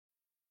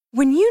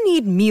When you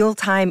need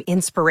mealtime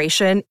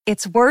inspiration,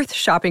 it's worth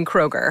shopping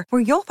Kroger,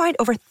 where you'll find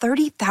over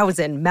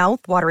 30,000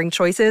 mouth-watering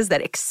choices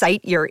that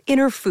excite your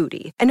inner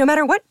foodie. And no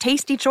matter what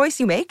tasty choice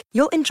you make,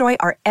 you'll enjoy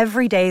our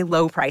everyday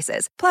low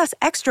prices, plus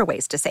extra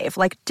ways to save,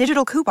 like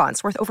digital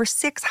coupons worth over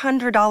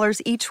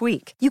 $600 each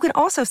week. You can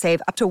also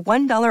save up to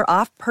 $1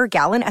 off per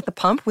gallon at the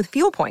pump with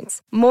fuel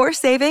points. More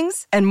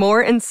savings and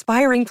more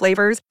inspiring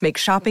flavors make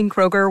shopping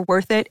Kroger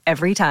worth it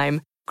every time.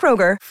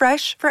 Kroger,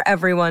 fresh for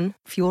everyone.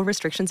 Fuel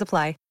restrictions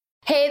apply.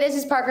 Hey, this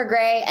is Parker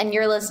Graye, and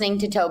you're listening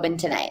to Tobin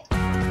Tonight.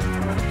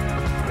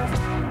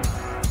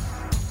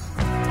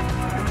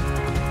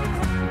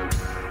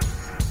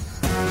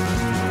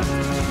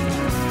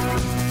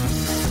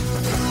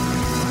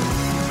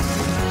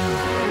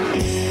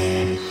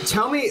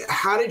 Tell me,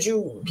 how did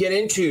you get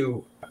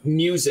into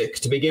music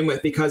to begin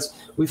with? Because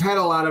we've had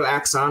a lot of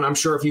acts on. I'm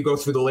sure if you go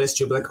through the list,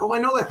 you'll be like, oh, I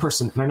know that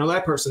person, and I know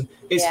that person.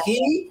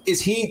 Is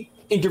he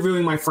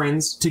interviewing my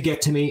friends to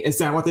get to me? Is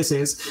that what this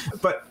is?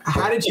 But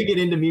how did you get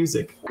into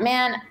music?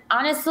 Man,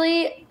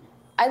 honestly,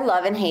 I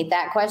love and hate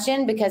that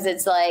question because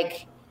it's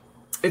like...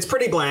 It's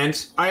pretty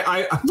bland. No.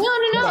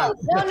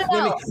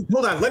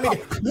 Hold on, let me... No, not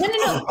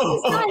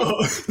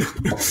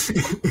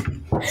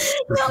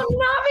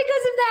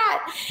because of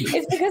that.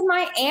 It's because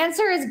my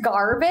answer is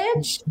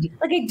garbage.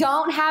 Like, I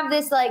don't have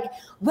this like,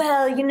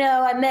 well, you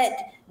know, I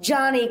met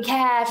Johnny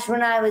Cash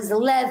when I was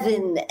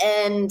 11,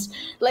 and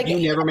like... You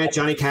never met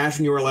Johnny Cash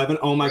when you were 11?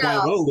 Oh my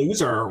God, what a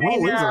loser.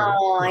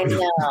 I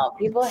know.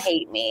 People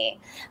hate me.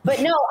 But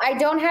no, I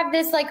don't have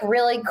this like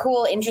really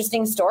cool,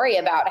 interesting story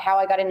about how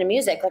I got into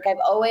music. Like, I've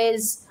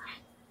always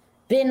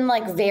been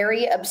like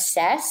very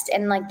obsessed,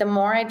 and like the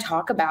more I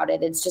talk about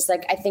it, it's just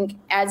like, I think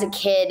as a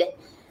kid,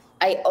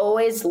 I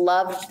always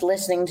loved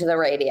listening to the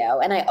radio,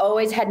 and I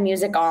always had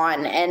music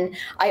on, and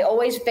I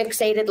always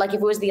fixated, like if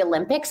it was the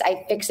Olympics,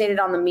 I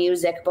fixated on the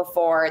music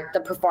before the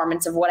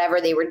performance of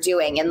whatever they were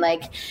doing. And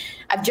like,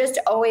 I've just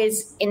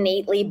always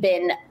innately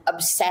been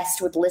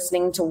obsessed with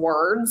listening to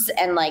words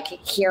and like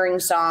hearing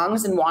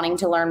songs and wanting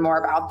to learn more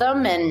about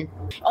them, and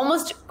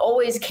almost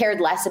always cared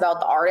less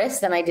about the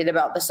artist than I did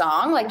about the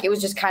song. Like, it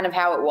was just kind of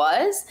how it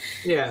was.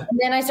 Yeah. And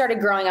then I started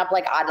growing up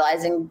like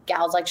idolizing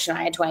gals like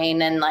Shania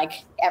Twain, and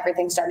like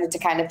everything started to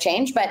kind of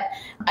change. But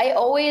I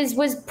always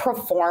was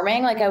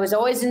performing. Like, I was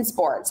always in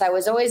sports. I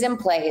was always in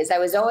plays. I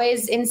was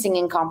always in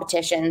singing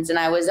competitions. And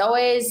I was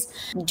always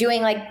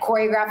doing like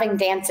choreographing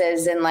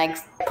dances and like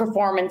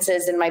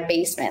performances in my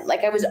basement.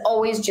 Like, I was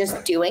always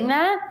just doing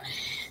that.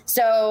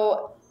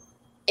 So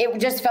it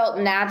just felt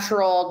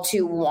natural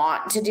to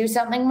want to do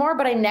something more,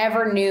 but I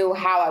never knew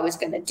how I was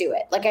going to do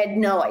it. Like, I had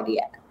no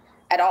idea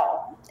at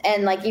all.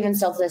 And like, even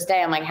still to this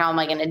day, I'm like, how am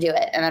I going to do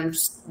it? And I'm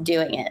just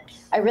doing it.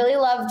 I really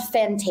loved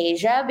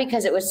Fantasia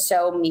because it was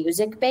so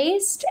music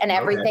based, and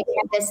everything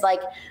had this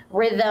like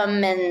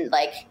rhythm, and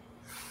like,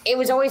 it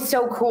was always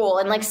so cool.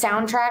 And like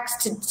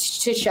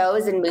soundtracks to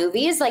shows and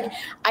movies. Like,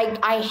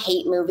 I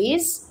hate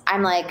movies.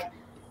 I'm like,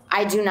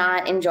 I do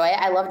not enjoy it.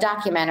 I love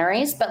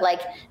documentaries, but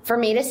like, for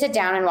me to sit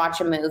down and watch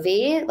a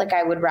movie, like,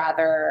 I would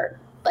rather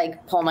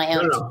like pull my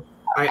own. No.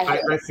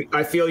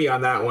 I feel you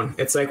on that one.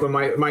 It's like when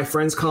my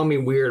friends call me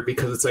weird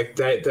because it's like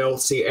they'll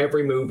see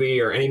every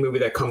movie or any movie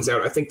that comes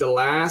out. I think the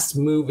last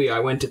movie I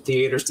went to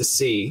theaters to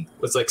see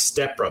was like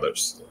Step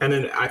Brothers. And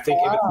then I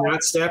think if it's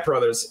not Step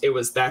Brothers, it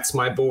was That's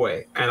My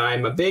Boy. And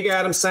I'm a big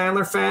Adam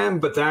Sandler fan,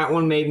 but that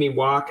one made me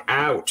walk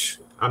out.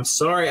 I'm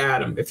sorry,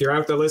 Adam. If you're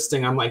out there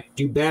listening, I'm like,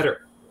 do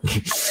better.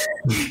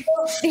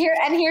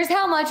 Here's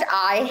how much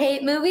I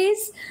hate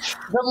movies.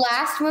 The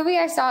last movie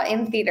I saw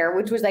in theater,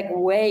 which was like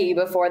way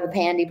before the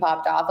pandy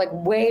popped off, like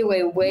way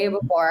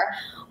before,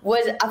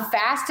 was a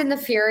Fast and the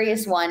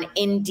Furious one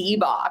in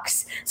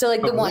D-Box. So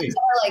like the ones that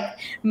are like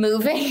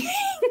moving.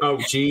 Oh,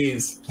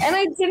 geez. And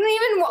I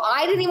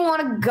didn't even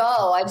want to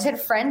go. I just had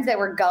friends that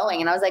were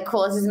going, and I was like,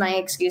 cool, this is my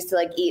excuse to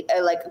like eat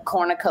like a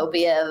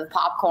cornucopia of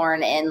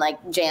popcorn and like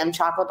jam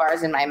chocolate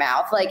bars in my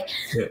mouth. Like,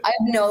 yeah. I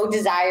have no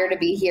desire to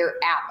be here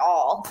at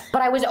all.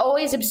 But I was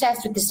always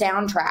obsessed with the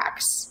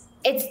soundtracks.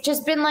 It's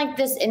just been like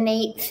this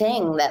innate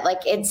thing that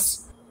like,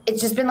 it's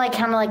just been like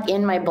kind of like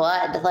in my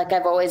blood. Like,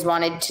 I've always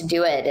wanted to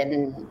do it,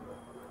 and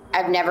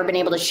I've never been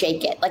able to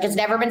shake it. Like, it's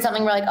never been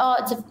something where like, oh,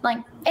 it's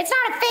not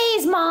a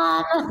phase,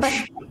 Mom.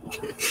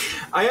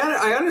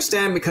 I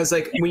understand, because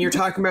like when you're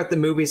talking about the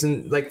movies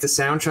and like the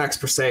soundtracks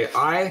per se,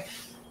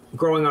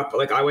 growing up,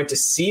 like I went to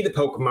see the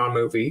Pokemon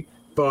movie,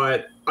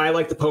 but I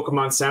like the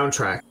Pokemon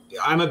soundtrack.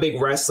 I'm a big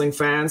wrestling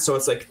fan, so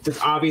it's like,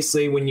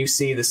 obviously when you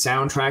see the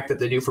soundtrack that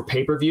they do for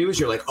pay-per-views,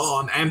 you're like,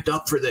 oh, I'm amped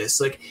up for this.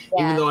 Like,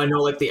 even though I know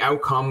like the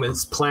outcome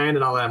is planned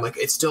and all that, I'm like,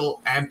 it's still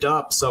amped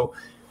up. So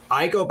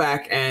I go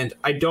back and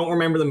I don't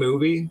remember the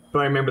movie, but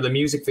I remember the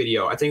music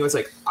video. I think it was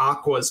like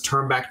Aqua's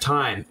Turn Back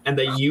Time, and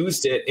they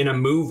used it in a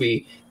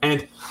movie.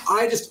 And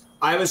I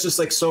was just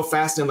like so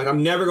fascinated. Like,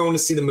 I'm never going to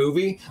see the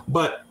movie,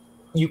 but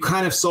you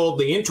kind of sold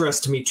the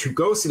interest to me to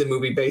go see the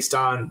movie based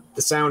on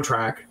the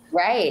soundtrack.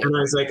 Right. And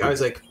I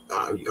was like,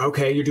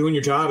 okay, you're doing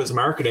your job as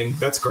marketing.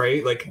 That's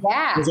great. Like,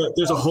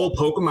 there's a whole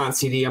Pokemon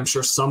CD, I'm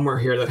sure somewhere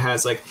here, that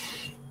has like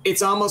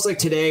it's almost like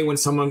today when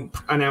someone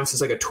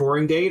announces like a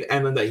touring date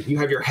and then you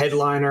have your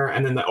headliner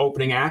and then the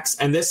opening acts.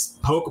 And this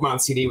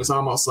Pokemon CD was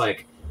almost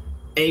like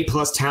A+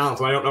 talent.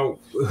 And I don't know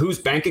whose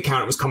bank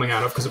account it was coming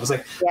out of because it was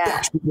like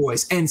Backstreet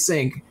Boys,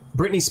 NSYNC,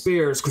 Britney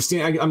Spears,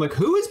 Christina. I'm like,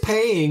 who is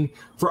paying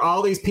for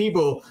all these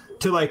people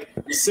to like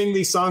sing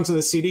these songs on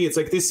the CD? It's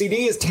like, this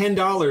CD is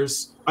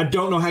 $10. I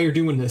don't know how you're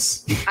doing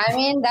this. I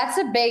mean, that's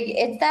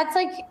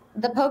like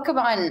the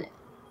Pokemon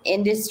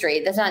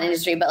industry. That's not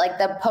industry, but like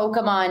the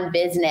Pokemon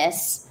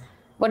business.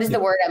 What is the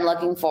word I'm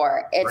looking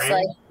for? It's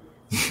Brand?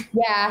 like,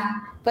 yeah,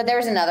 but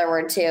there's another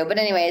word too. But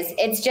anyways,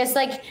 it's just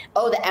like,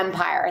 the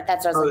Empire.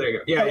 That's what I was there you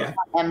go. Yeah.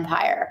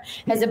 Empire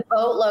has a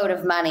boatload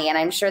of money. And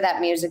I'm sure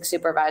that music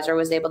supervisor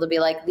was able to be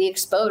like, the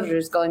exposure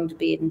is going to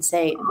be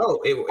insane.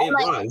 Oh, it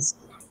was.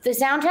 The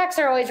soundtracks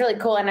are always really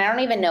cool. And I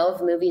don't even know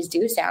if movies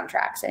do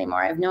soundtracks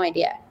anymore. I have no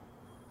idea.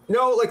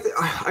 No, like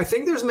I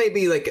think there's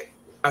maybe like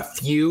a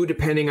few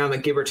depending on the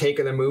give or take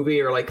of the movie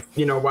or like,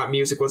 you know, what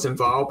music was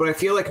involved. But I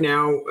feel like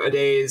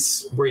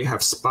nowadays where you have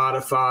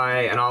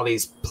Spotify and all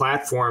these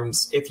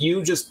platforms, if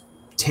you just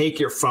take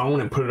your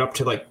phone and put it up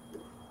to like,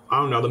 I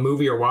don't know, the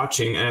movie you're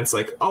watching and it's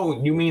like,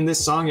 oh, you mean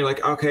this song? You're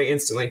like, okay,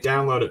 instantly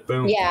download it.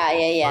 Boom.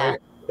 Yeah. Right?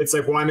 It's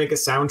like, why make a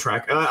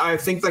soundtrack? And I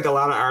think like a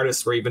lot of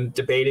artists were even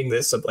debating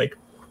this of like,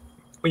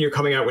 when you're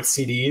coming out with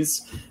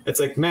CDs, it's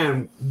like,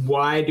 man,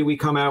 why do we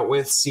come out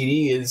with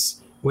CDs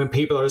when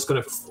people are just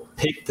going to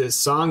pick this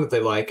song that they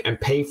like and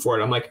pay for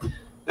it? I'm like,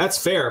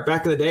 that's fair.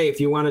 Back in the day,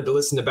 if you wanted to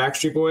listen to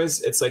Backstreet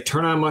Boys, it's like,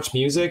 turn on Much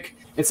Music.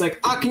 It's like,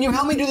 can you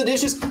help me do the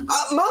dishes?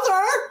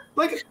 Mother!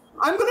 Like,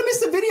 I'm going to miss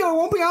the video. It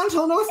won't be on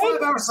until another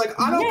 5 hours. It's like,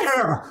 I don't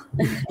care.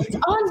 It's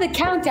on the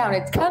countdown.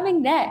 It's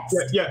coming next.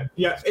 Yeah.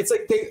 It's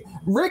like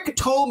Rick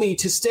told me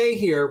to stay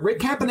here. Rick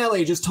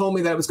Campanelli just told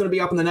me that it was going to be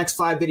up in the next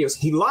 5 videos.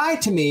 He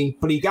lied to me,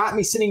 but he got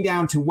me sitting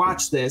down to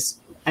watch this.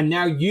 And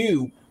now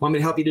you want me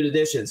to help you do the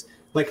dishes.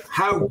 Like,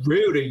 how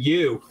rude are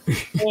you?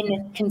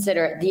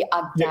 Inconsiderate. The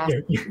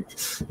audacity.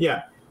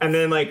 Yeah. And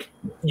then, like,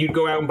 you'd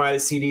go out and buy the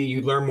CD.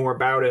 You'd learn more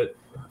about it.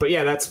 But,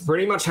 yeah, that's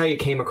pretty much how you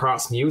came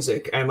across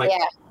music. And, like,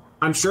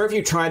 I'm sure if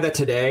you tried that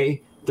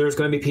today, there's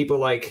going to be people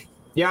like,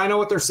 yeah, I know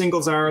what their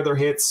singles are, their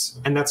hits,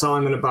 and that's all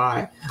I'm going to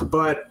buy.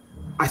 But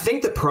I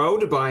think the pro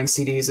to buying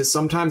CDs is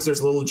sometimes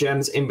there's little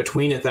gems in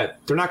between it that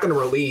they're not going to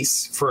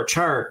release for a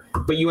chart,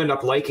 but you end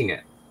up liking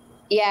it.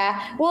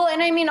 Yeah. Well,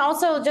 and I mean,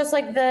 also just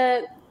like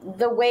the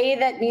way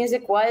that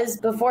music was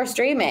before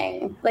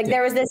streaming. Like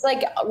there was this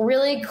like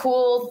really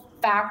cool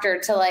factor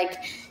to like,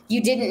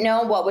 you didn't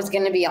know what was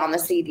going to be on the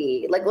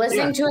CD. Like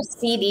listening to a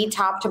CD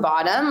top to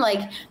bottom,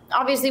 like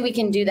obviously we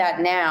can do that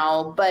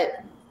now,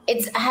 but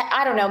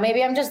I don't know,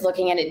 maybe I'm just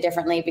looking at it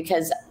differently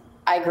because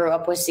I grew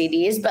up with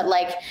CDs, but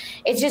like,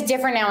 it's just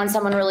different now when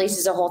someone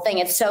releases a whole thing.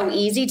 It's so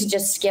easy to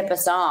just skip a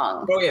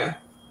song. Oh yeah.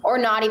 Or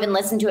not even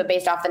listen to it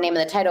based off the name of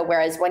the title.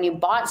 Whereas when you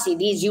bought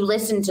CDs, you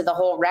listened to the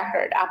whole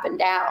record up and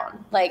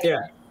down. Like,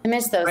 I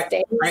miss those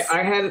days.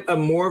 I had a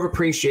more of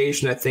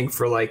appreciation, I think,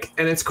 for like,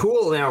 and it's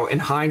cool now in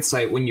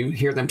hindsight when you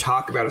hear them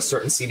talk about a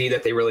certain CD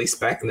that they released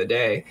back in the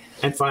day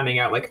and finding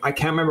out, like, I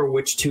can't remember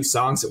which 2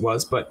 songs it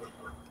was, but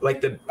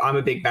like I'm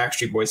a big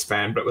Backstreet Boys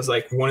fan, but it was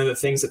like one of the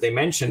things that they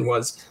mentioned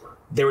was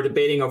they were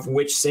debating of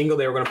which single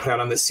they were going to put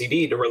out on the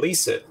CD to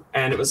release it.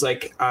 And it was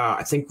like,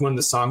 I think one of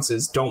the songs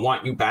is Don't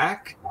Want You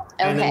Back.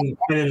 Okay. And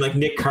then like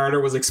Nick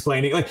Carter was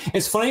explaining, like,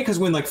 it's funny because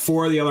when like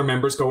 4 of the other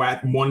members go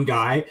at one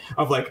guy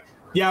of like,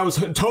 yeah, it was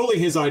totally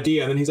his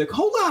idea. And then he's like,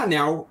 hold on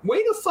now,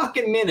 wait a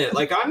fucking minute.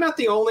 Like, I'm not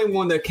the only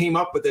one that came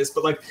up with this,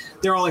 but like,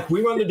 they're all like,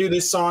 we wanted to do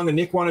this song and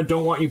Nick wanted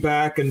Don't Want You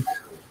Back and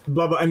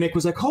blah, blah. And Nick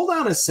was like, hold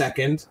on a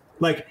second.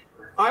 Like,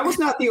 I was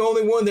not the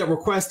only one that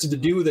requested to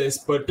do this,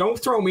 but don't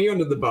throw me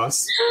under the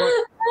bus. But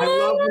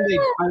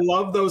I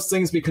love those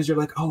things because you're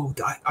like, oh,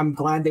 God, I'm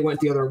glad they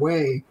went the other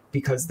way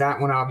because that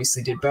one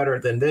obviously did better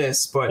than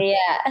this. But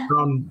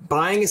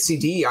buying a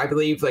CD, I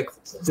believe like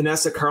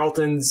Vanessa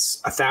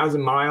Carlton's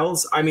 1,000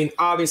 Miles. I mean,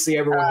 obviously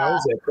everyone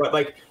knows it, but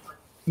like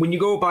when you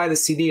go buy the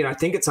CD, and I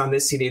think it's on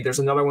this CD, there's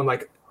another one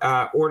like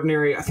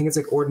Ordinary. I think it's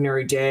like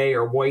Ordinary Day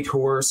or White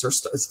Horse or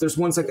there's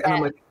ones like, and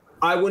I'm like,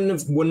 I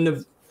wouldn't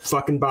have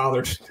fucking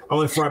bothered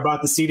only before I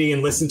bought the CD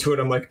and listened to it.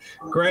 I'm like,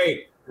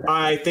 great.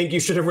 I think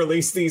you should have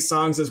released these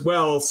songs as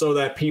well so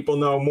that people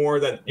know more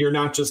that you're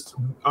not just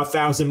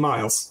 1,000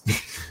 miles.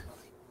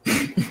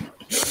 It's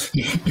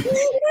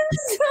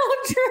so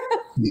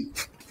true.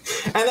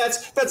 And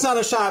that's not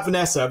a shot,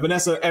 Vanessa.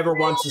 Vanessa ever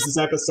watches this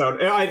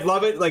episode. And I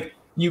love it. Like,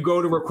 you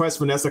go to request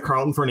Vanessa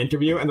Carlton for an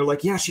interview, and they're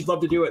like, yeah, she'd love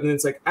to do it. And then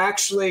it's like,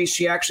 actually,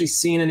 she actually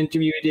seen an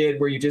interview you did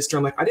where you dissed her.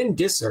 I'm like, I didn't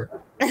diss her.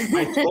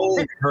 I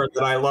told her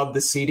that I love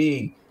the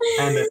CD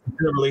and that she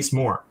could release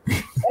more.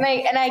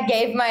 And I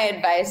gave my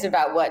advice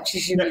about what she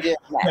should be doing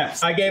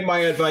next. Yeah, I gave my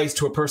advice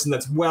to a person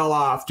that's well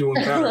off doing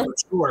better.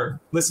 Sure.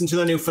 Listen to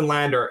the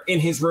Newfoundlander in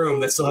his room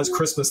that still has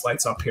Christmas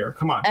lights up here.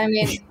 Come on. I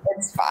mean,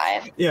 it's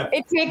fine. Yeah.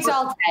 It takes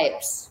all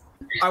types.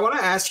 I want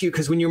to ask you,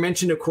 because when you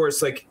mentioned, of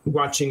course, like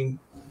watching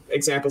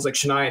examples like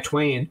Shania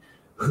Twain,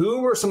 who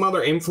were some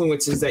other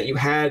influences that you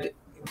had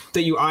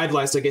that you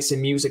idolized, I guess,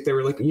 in music? They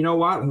were like, you know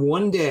what?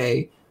 One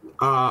day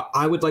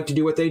I would like to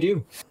do what they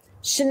do.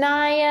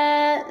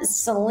 Shania,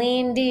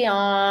 Celine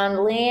Dion,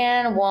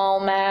 Leanne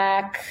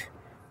Womack,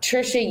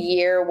 Trisha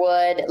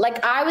Yearwood.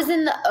 Like, I was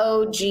in the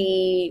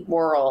OG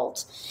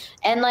world,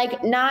 and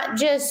like not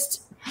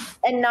just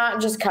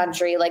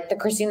country, like the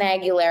Christina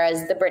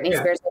Aguilera's, the Britney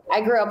Spears.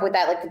 I grew up with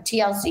that, like the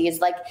TLCs.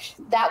 Like,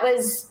 that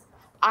was,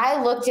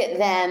 I looked at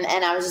them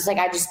and I was just like,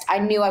 I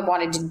knew I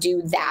wanted to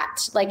do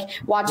that. Like,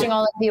 watching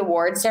all of the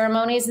award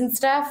ceremonies and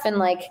stuff. And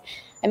like,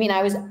 I mean,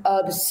 I was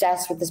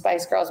obsessed with the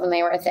Spice Girls when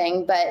they were a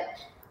thing, but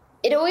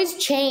it always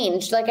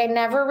changed. Like, I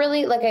never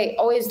really, like, I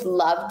always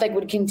loved, like,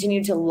 would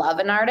continue to love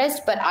an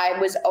artist, but I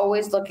was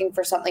always looking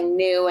for something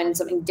new and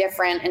something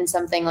different and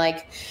something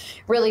like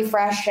really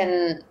fresh.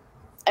 And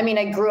I mean,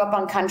 I grew up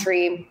on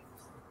country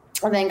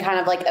and then kind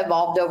of like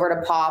evolved over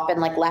to pop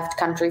and like left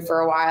country for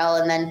a while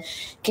and then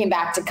came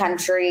back to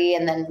country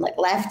and then like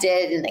left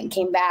it and then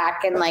came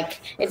back. And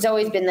like, it's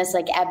always been this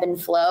like ebb and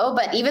flow,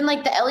 but even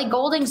like the Ellie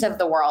Gouldings of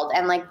the world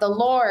and like the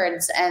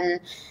Lords and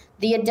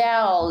the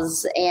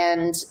Adeles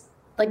and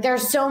like,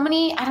 there's so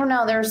many, I don't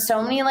know, there's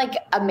so many like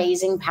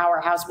amazing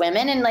powerhouse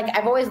women. And like,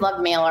 I've always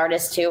loved male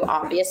artists too,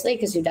 obviously,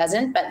 because who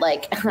doesn't, but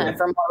like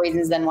for more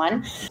reasons than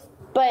one.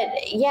 But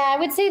yeah, I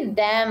would say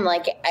them.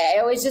 Like, I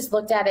always just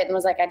looked at it and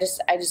was like, I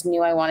just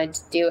knew I wanted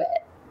to do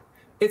it.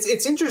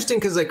 It's interesting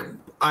because like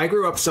I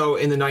grew up so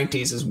in the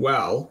 90s as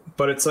well,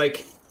 but it's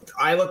like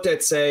I looked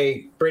at,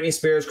 say, Britney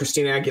Spears,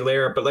 Christina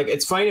Aguilera, but like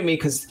it's funny to me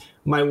because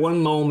my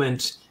one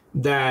moment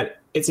that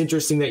it's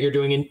interesting that you're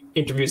doing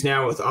interviews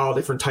now with all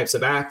different types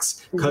of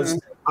acts, because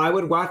I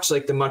would watch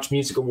like the Much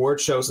Music award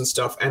shows and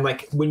stuff, and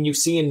like when you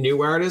see a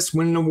new artist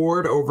win an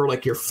award over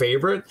like your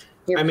favorite,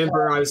 I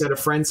remember I was at a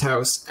friend's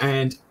house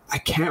and I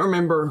can't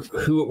remember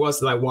who it was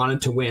that I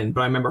wanted to win,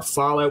 but I remember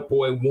Fall Out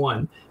Boy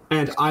won,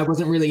 and I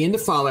wasn't really into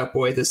Fall Out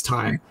Boy this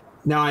time.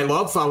 Now I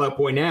love Fall Out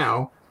Boy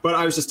now, but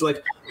I was just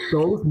like,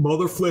 those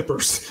mother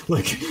flippers!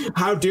 Like,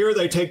 how dare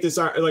they take this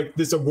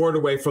award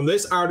away from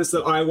this artist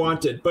that I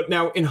wanted? But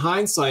now in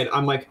hindsight,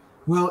 I'm like,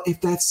 well, if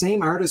that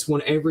same artist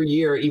won every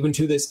year, even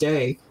to this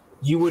day,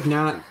 you would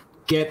not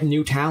get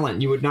new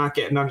talent. You would not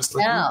get, and I'm just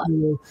like,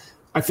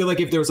 I feel like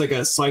if there was like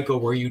a cycle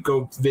where you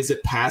go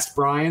visit past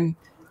Brian,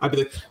 I'd be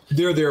like,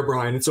 they're there,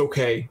 Brian. It's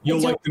okay.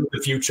 You'll like them in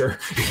the future.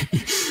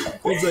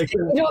 It's like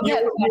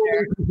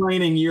you're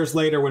complaining years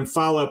later when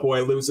Fall Out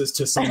Boy loses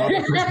to some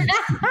other person.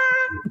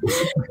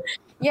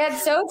 Yeah,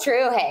 it's so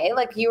true. Hey,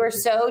 like, you are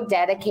so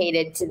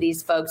dedicated to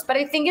these folks, but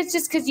I think it's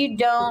just because you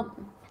don't.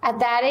 At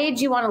that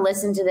age, you want to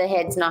listen to the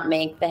hits, not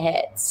make the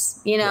hits,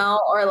 you know,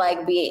 or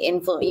like be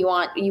influenced. You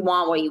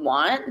want what you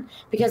want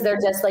because they're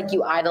just like,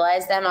 you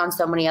idolize them on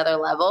so many other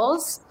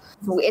levels.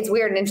 It's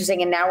weird and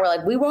interesting. And now we're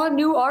like, we want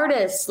new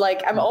artists.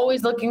 Like, I'm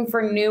always looking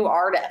for new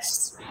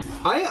artists.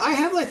 I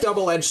have like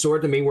double-edged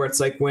sword to me where it's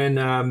like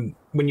when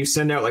you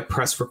send out like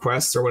press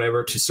requests or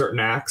whatever to certain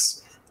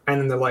acts,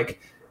 and then they're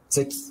like,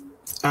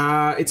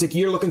 it's like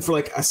you're looking for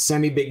like a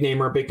semi-big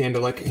name or a big name.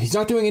 They're like, he's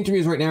not doing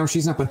interviews right now, or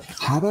she's not, but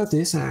how about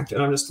this act?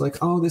 And I'm just like,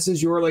 oh, this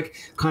is your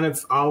like kind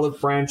of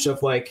olive branch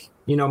of like,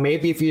 you know,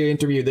 maybe if you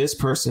interview this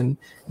person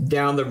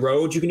down the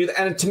road, you can do that.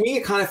 And to me,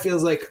 it kind of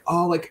feels like,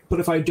 oh, like, but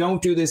if I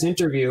don't do this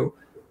interview,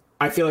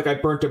 I feel like I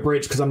burnt a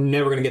bridge because I'm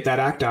never going to get that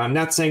act on. I'm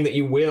not saying that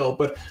you will,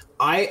 but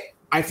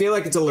I feel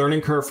like it's a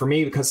learning curve for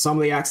me because some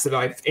of the acts that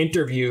I've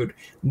interviewed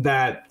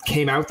that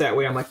came out that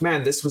way, I'm like,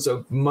 man, this was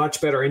a much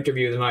better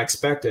interview than I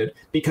expected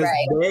because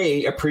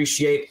they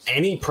appreciate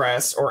any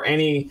press or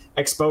any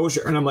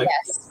exposure. And I'm like,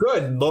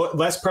 good,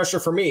 less pressure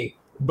for me,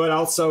 but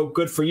also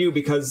good for you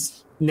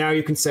because now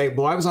you can say,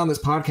 well, I was on this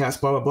podcast,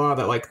 blah, blah, blah,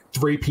 that like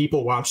 3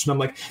 people watched. And I'm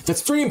like,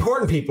 that's 3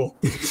 important people.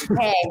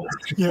 Hey,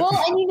 well,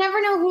 and you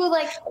never know who,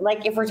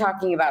 like if we're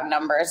talking about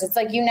numbers, it's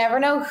like, you never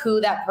know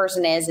who that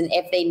person is and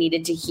if they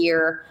needed to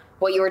hear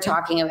what you were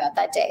talking about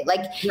that day.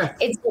 Like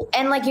it's,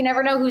 and like, you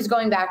never know who's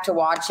going back to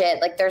watch it.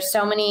 Like, there's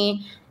so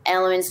many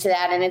elements to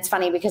that. And it's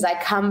funny because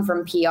I come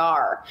from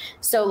PR.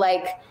 So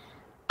like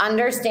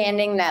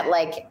understanding that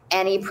like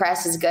any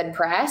press is good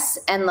press,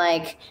 and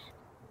like,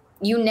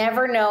 you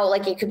never know,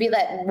 like it could be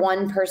that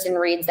one person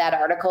reads that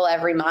article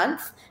every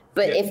month,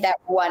 but if that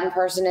one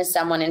person is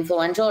someone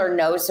influential or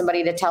knows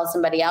somebody to tell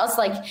somebody else,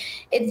 like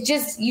it's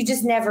just, you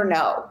just never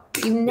know.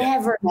 You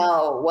never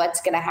know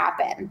what's going to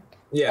happen.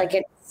 Yeah.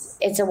 Like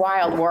it's a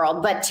wild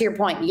world, but to your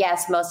point,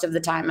 yes, most of the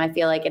time I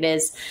feel like it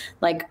is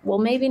like, well,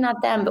 maybe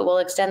not them, but we'll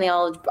extend the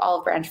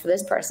olive branch for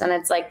this person.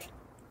 It's like,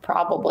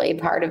 probably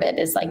part of it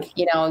is like,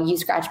 you know, you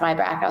scratch my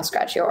back, I'll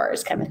scratch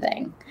yours kind of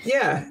thing.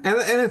 Yeah. And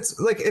it's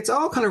like, it's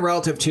all kind of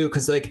relative too.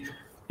 Cause like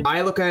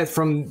I look at it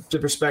from the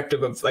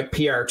perspective of like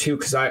PR too.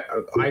 Cause I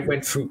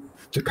went through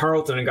to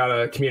Carleton and got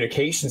a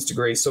communications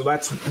degree. So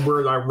that's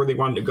where I really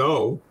wanted to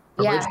go.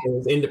 Originally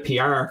was into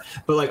PR,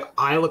 but like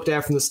I looked at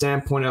it from the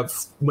standpoint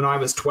of when I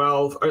was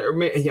 12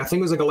 or I think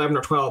it was like 11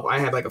 or 12, I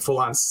had like a full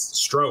on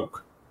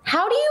stroke.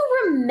 How do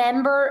you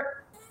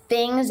remember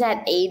things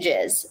at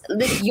ages.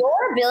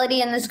 Your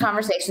ability in this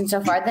conversation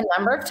so far, the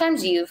number of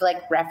times you've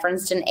like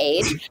referenced an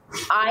age,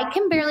 I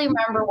can barely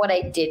remember what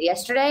I did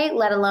yesterday,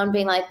 let alone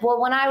being like, well,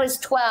 when I was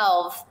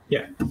 12,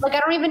 yeah, like I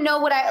don't even know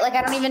what I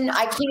can't even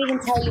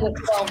tell you what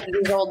 12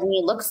 years old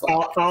me looks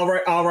like.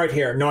 I'll write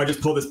here. No, I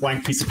just pulled this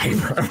blank piece of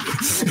paper.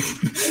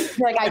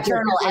 Like I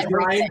journal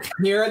everything.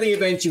 Here are the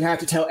events you have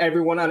to tell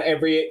everyone on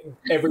every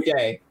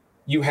day.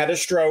 You had a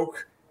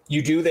stroke.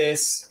 You do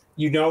this.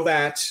 You know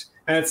that.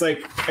 And it's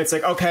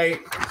like, okay,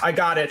 I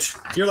got it.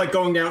 You're like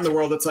going down in the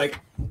world. It's like,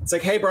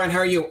 hey, Brian, how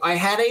are you? I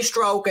had a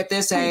stroke at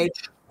this age.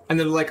 And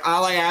then like,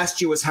 all I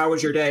asked you was, how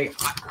was your day?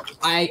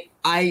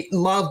 I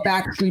love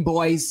Backstreet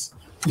Boys.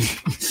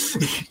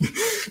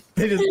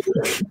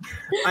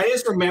 I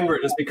just remember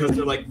it just because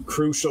they're like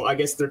crucial. I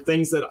guess they're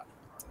things that,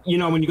 you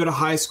know, when you go to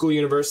high school,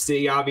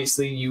 university,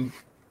 obviously you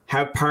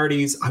have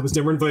parties. I was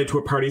never invited to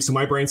a party, so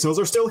my brain cells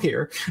are still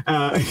here.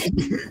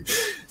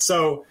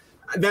 So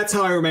that's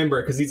how I remember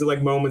it, because these are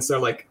like moments that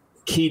are like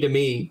key to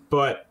me.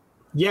 But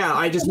yeah,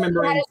 I just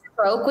remember. You had a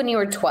stroke when you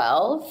were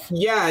 12?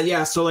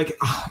 Yeah. So like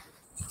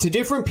to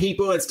different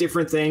people, it's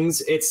different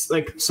things. It's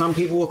like some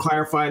people will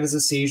clarify it as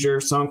a seizure,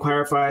 some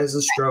clarify it as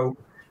a stroke.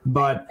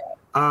 But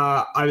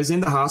I was in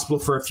the hospital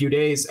for a few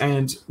days,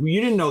 and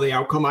you didn't know the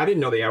outcome. I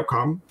didn't know the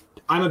outcome.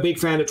 I'm a big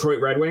fan of Detroit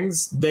Red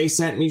Wings. They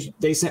sent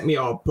me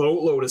a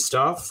boatload of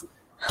stuff.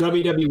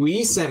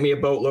 WWE sent me a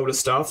boatload of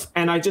stuff,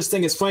 and I just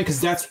think it's funny because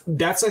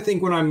that's I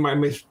think when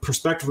my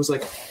perspective was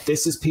like,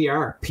 this is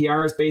PR.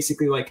 PR is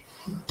basically like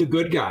the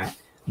good guy.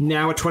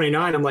 Now at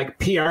 29, I'm like,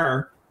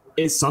 PR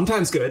is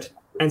sometimes good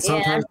and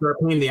sometimes they're a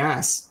pain in the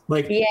ass.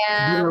 Like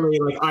literally,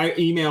 like I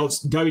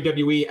emailed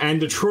WWE and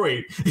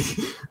Detroit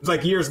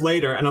like years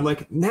later, and I'm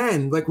like,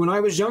 man, like when I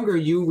was younger,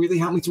 you really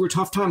helped me through a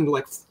tough time.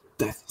 Like,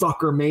 that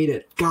fucker made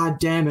it. God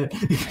damn it.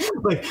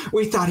 Like,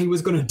 we thought he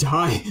was going to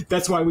die.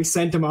 That's why we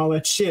sent him all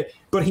that shit.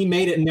 But he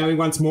made it, and now he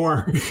wants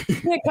more.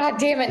 God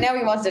damn it. Now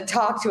he wants to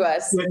talk to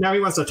us. Yeah, now he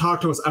wants to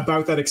talk to us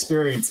about that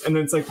experience. And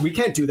then it's like, we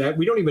can't do that.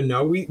 We don't even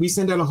know. We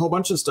send out a whole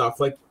bunch of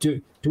stuff. Like,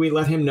 do we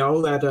let him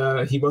know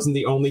that he wasn't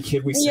the only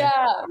kid we sent?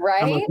 Yeah,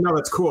 right? I'm like, no,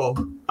 that's cool.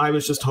 I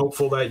was just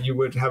hopeful that you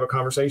would have a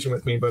conversation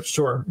with me, but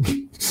sure.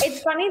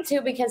 It's funny,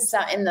 too, because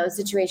in those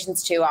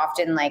situations, too,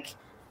 often, like,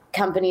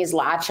 companies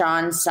latch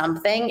on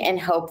something and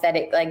hope that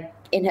it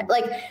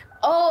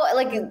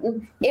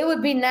it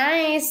would be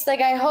nice. Like,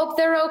 I hope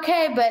they're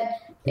okay, but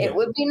it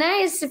would be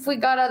nice if we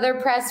got other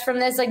press from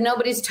this. Like,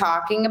 nobody's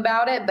talking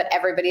about it, but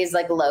everybody's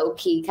like low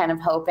key kind of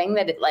hoping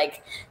that it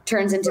like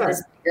turns into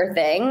this bigger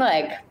thing.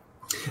 Like,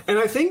 and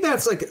I think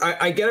that's like,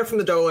 I get it from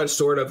the double-edged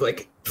sword of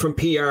like from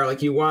PR,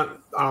 like you want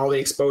all the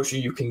exposure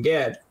you can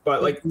get.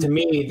 But like to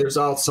me, there's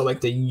also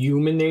like the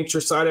human nature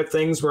side of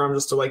things where I'm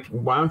just like,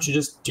 why don't you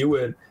just do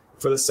it?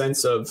 For the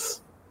sense of,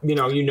 you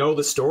know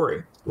the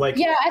story. Like,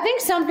 yeah, I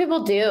think some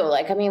people do.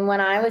 Like, I mean, when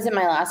I was in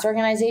my last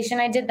organization,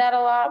 I did that a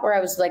lot where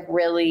I was like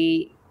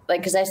really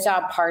like, because I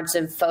saw parts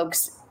of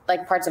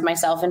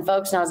myself in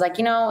folks. And I was like,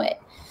 you know,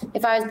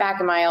 if I was back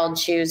in my old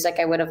shoes, like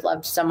I would have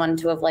loved someone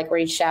to have like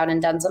reached out and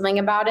done something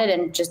about it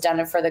and just done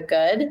it for the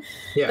good.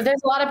 Yeah. But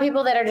there's a lot of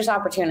people that are just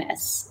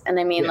opportunists. And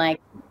I mean, like,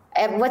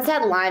 what's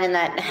that line in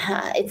that?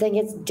 It's like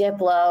it's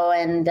Diplo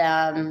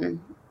and,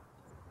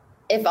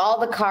 if all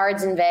the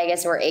cards in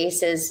Vegas were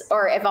aces,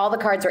 or if all the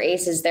cards were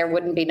aces, there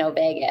wouldn't be no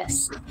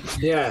Vegas.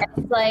 Yeah.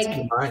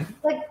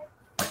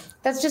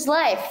 That's just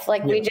life.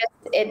 Like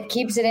it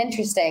keeps it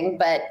interesting,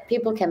 but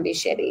people can be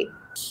shitty.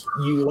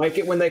 You like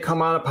it when they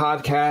come on a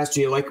podcast? Do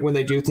you like it when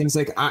they do things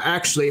like,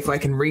 actually, if I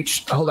can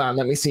reach, hold on,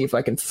 let me see if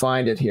I can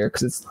find it here.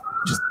 Cause it's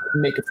just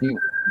make a few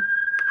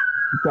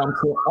dumb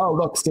cool. Oh,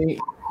 look, see,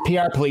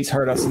 PR police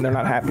heard us and they're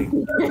not happy.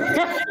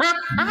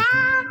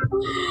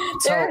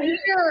 They're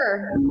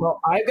here. Well,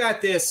 I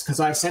got this because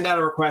I sent out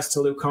a request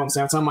to Luke Combs.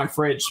 Now it's on my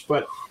fridge,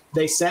 but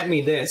they sent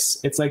me this.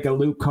 It's like a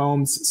Luke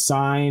Combs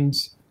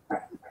signed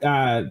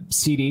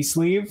CD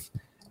sleeve.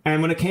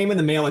 And when it came in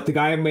the mail, like the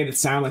guy made it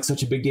sound like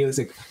such a big deal. He's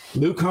like,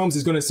 Luke Combs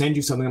is going to send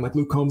you something. I'm like,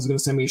 Luke Combs is going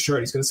to send me a shirt.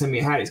 He's going to send me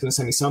a hat. He's going to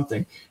send me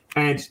something.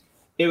 And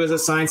it was a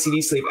signed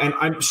CD sleeve. And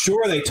I'm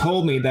sure they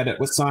told me that it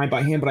was signed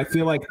by him, but I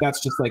feel like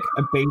that's just like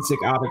a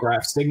basic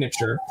autograph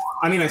signature.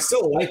 I mean, I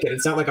still like it.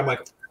 It's not like I'm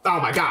like, oh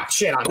my God,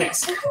 shit on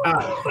this.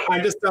 I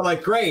just felt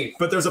like, great.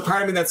 But there's a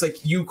part of me that's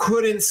like, you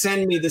couldn't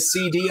send me the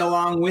CD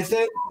along with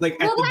it? Like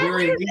at the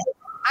very least.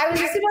 I was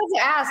just about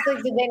to ask,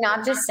 like, did they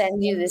not just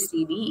send you the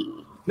CD?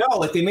 No,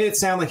 like they made it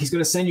sound like he's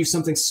going to send you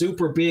something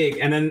super big.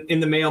 And then in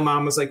the mail,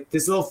 mom was like,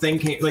 this little thing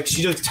came, like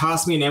she just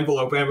tossed me an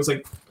envelope and it was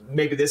like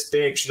maybe this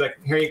big. She's like,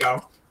 here you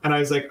go. And I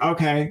was like,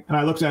 okay. And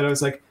I looked at it, I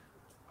was like,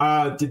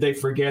 did they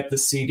forget the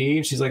CD?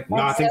 And she's like, no,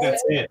 I think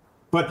that's it.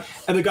 But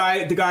and the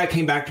guy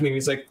came back to me,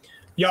 he's like,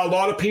 yeah, a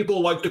lot of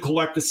people like to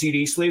collect the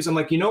CD sleeves. I'm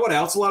like, you know what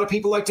else a lot of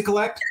people like to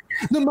collect?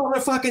 The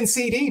motherfucking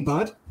CD,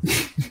 bud.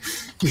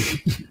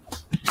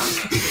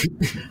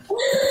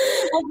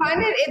 I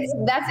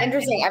find that's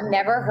interesting. I've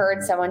never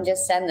heard someone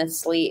just send the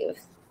sleeve.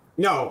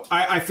 No,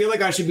 I feel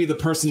like I should be the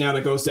person now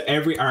that goes to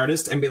every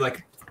artist and be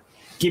like,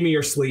 give me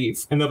your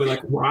sleeve. And they'll be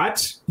like,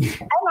 what?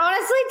 And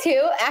honestly,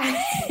 too,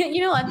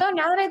 you know what, though,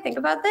 now that I think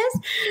about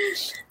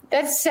this,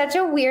 that's such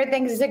a weird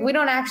thing. It's like, we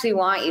don't actually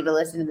want you to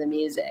listen to the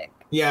music.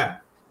 Yeah.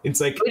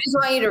 It's like, we just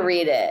want you to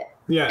read it.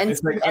 Yeah. And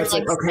it's like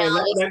okay,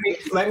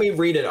 let me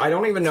read it. I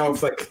don't even know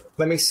if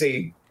let me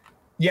see.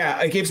 Yeah.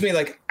 It gives me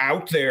like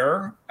out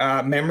there,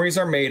 memories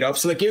are made of.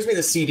 So it gives me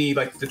the CD,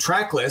 like the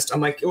track list.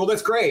 I'm like, well,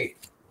 that's great.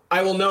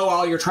 I will know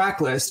all your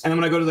track list. And then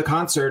when I go to the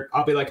concert,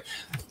 I'll be like,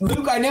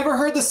 Luke, I never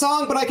heard the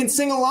song, but I can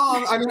sing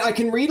along. I mean, I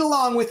can read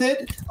along with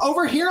it.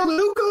 Over here,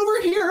 Luke,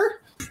 over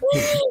here.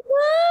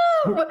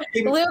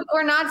 Luke,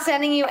 we're not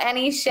sending you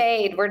any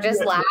shade. We're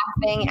just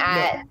laughing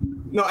at.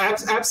 No,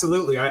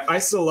 absolutely. I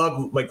still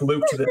love like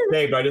Luke to this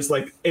day, but I just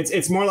like,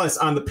 it's more or less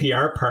on the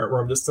PR part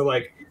where I'm just still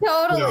like,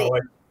 totally.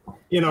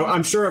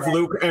 I'm sure if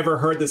Luke ever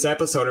heard this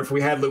episode, if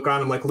we had Luke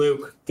on, I'm like,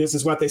 Luke, this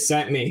is what they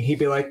sent me. He'd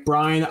be like,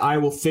 Brian, I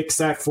will fix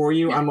that for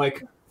you. I'm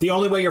like, the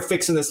only way you're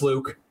fixing this,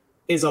 Luke,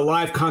 is a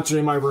live concert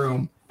in my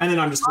room. And then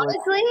I'm just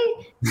honestly,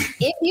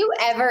 if you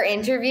ever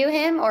interview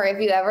him or if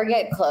you ever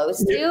get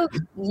close to,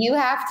 you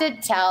have to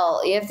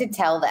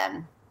tell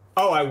them.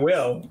 Oh, I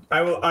will.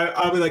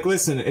 I'll be like,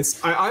 listen,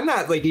 I'm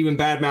not like even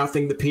bad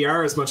mouthing the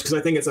PR as much because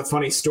I think it's a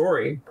funny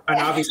story. And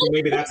obviously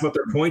maybe that's what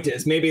their point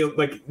is. Maybe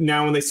like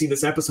now when they see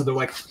this episode, they're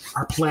like,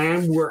 our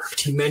plan worked.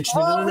 He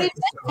mentioned it. We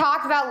just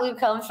talked about Luke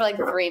Combs for like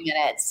 3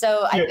 minutes.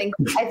 So I think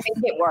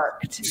it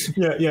worked.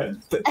 Yeah.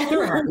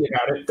 They're happy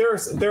about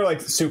it. They're like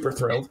super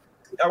thrilled.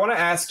 I want to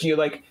ask you,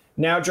 like,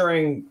 now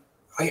during,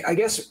 I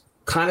guess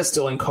kind of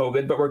still in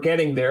COVID, but we're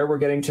getting there. We're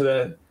getting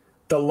to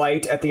the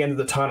light at the end of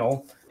the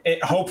tunnel.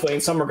 Hopefully,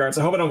 in some regards,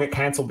 I hope I don't get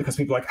canceled because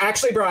people are like,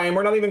 actually, Brian,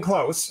 we're not even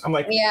close. I'm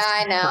like, yeah,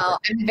 I know.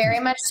 I'm very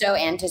much so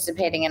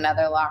anticipating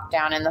another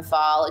lockdown in the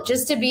fall,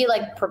 just to be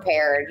like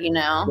prepared,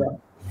 Yeah.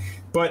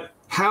 But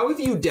how have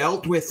you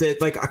dealt with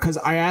it? Like, because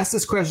I asked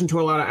this question to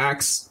a lot of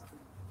acts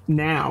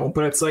now,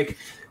 but it's like,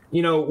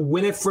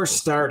 when it first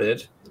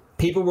started,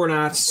 people were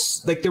not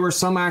like, there were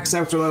some acts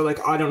out there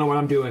like, I don't know what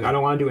I'm doing. I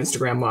don't want to do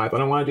Instagram Live. I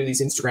don't want to do these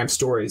Instagram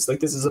stories. Like,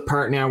 this is a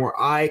part now where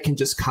I can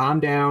just calm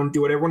down, do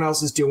what everyone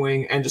else is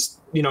doing, and just,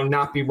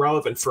 not be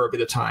relevant for a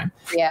bit of time.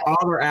 Yeah.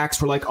 Other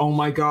acts were like, oh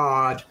my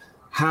God,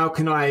 how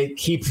can I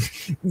keep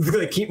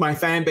my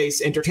fan base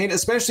entertained?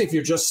 Especially if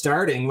you're just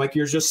starting, like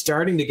you're just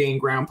starting to gain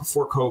ground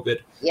before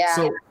COVID. Yeah.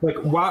 So like,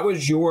 what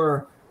was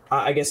your,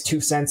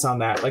 2 cents on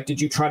that? Like, did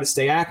you try to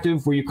stay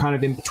active? Were you kind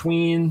of in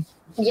between?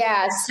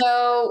 Yeah,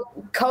 so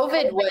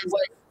COVID was,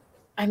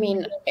 I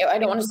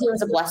don't want to say it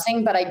was a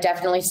blessing, but I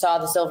definitely saw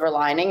the silver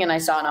lining and I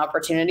saw an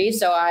opportunity.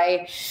 So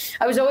I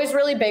was always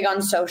really big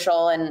on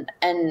social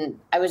and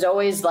I was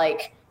always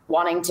like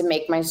wanting to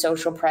make my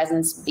social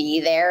presence be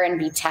there and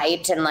be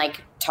tight and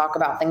like talk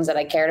about things that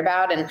I cared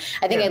about. And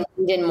I think I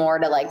leaned in more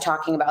to like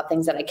talking about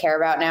things that I care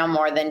about now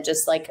more than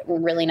just like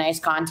really nice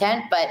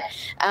content. But,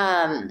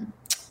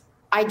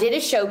 I did a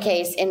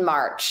showcase in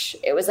March.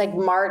 It was like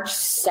March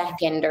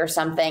 2nd or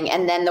something.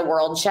 And then the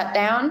world shut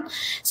down.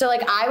 So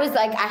like, I was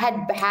like, I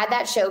had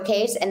that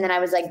showcase and then I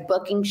was like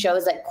booking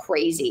shows like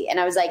crazy. And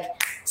I was like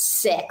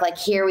sick, like,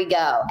 here we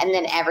go. And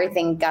then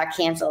everything got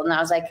canceled. And I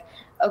was like,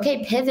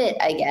 okay, pivot,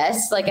 I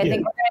guess. Like, I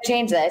think we're going to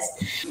change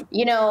this.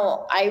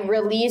 I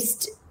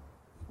released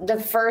the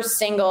first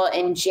single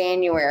in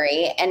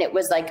January and it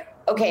was like,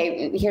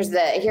 okay, here's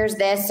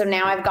this. So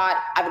now I've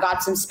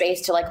got some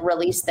space to like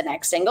release the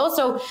next single.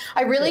 So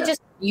I really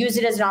just use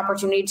it as an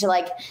opportunity to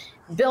like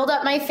build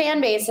up my fan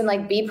base and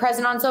like be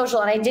present on social.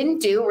 And I didn't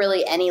do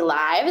really any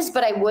lives,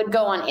 but I would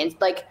go on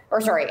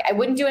I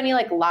wouldn't do any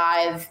like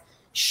live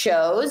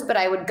shows, but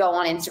I would go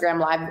on Instagram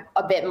Live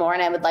a bit more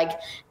and I would like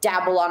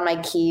dabble on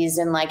my keys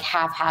and like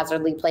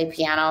haphazardly play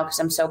piano because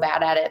I'm so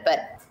bad at it.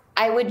 But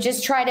I would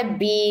just try to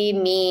be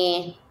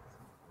me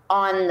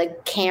on the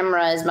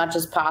camera as much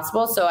as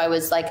possible. So I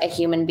was like a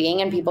human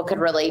being and people could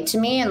relate to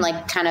me and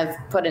like kind of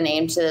put a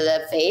name to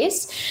the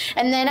face.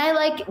 And then I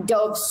like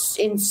dove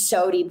in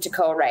so deep to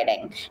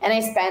co-writing. And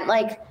I spent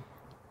like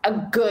a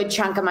good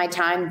chunk of my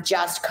time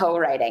just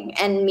co-writing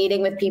and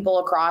meeting with people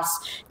across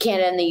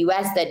Canada and the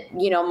US that,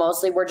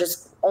 mostly were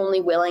just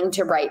only willing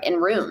to write in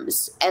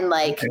rooms. And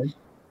like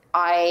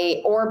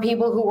or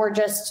people who were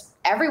just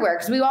everywhere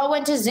because we all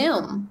went to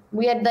Zoom.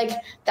 We had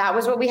that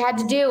was what we had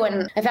to do.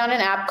 And I found an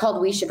app called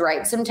We Should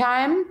Write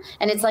Sometime.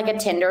 And it's like a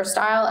Tinder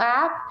style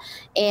app.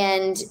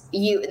 And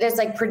there's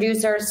like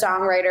producers,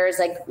 songwriters,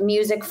 like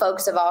music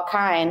folks of all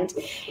kind.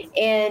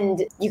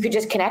 And you could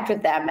just connect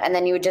with them and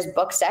then you would just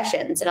book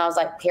sessions. And I was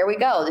like, here we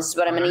go. This is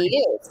what I'm going to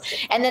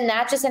use. And then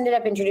that just ended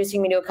up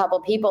introducing me to a couple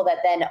of people that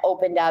then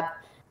opened up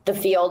the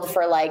field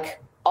for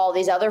like all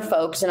these other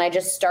folks. And I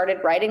just started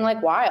writing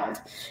like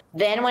wild.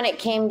 Then when it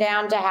came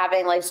down to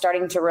having like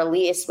starting to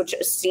release, which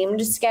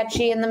seemed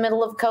sketchy in the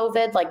middle of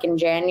COVID, like in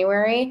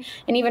January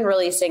and even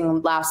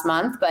releasing last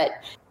month, but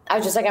I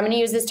was just like, I'm going to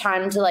use this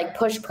time to like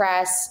push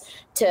press,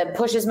 to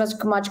push as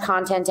much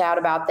content out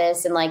about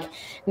this. And like,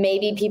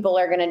 maybe people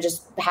are going to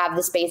just have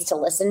the space to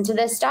listen to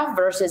this stuff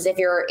versus if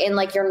you're in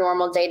like your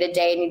normal day to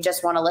day and you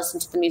just want to listen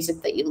to the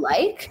music that you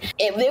like.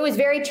 It was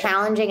very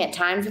challenging at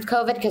times with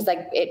COVID because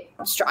like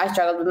I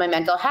struggled with my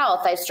mental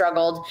health. I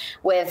struggled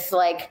with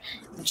like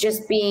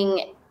just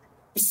being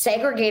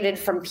segregated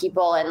from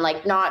people and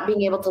like not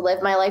being able to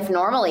live my life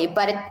normally.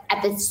 But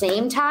at the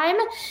same time,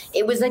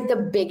 it was like the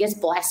biggest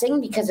blessing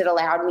because it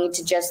allowed me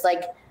to just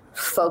like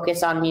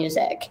focus on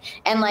music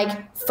and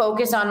like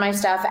focus on my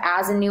stuff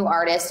as a new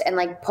artist and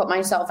like put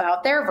myself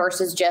out there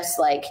versus just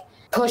like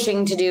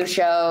pushing to do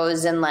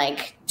shows and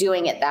like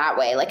doing it that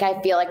way. Like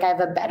I feel like I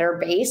have a better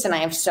base and I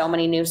have so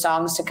many new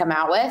songs to come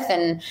out with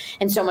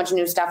and so much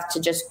new stuff to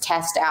just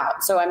test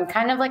out. So I'm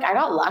kind of like, I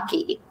got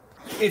lucky.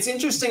 It's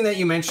interesting that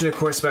you mentioned, of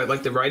course, about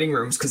like the writing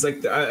rooms, because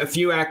like a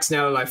few acts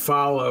now that I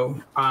follow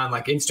on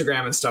like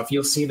Instagram and stuff,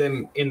 you'll see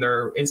them in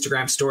their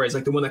Instagram stories.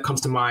 Like the one that comes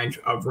to mind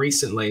of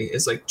recently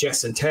is like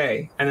Jess and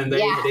Tay, and then they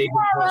like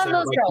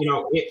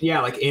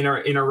like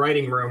in a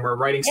writing room or a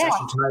writing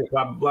session tonight,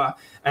 blah blah blah.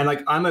 And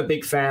like I'm a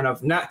big fan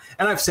of and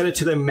I've said it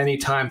to them many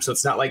times, so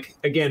it's not like,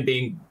 again,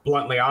 being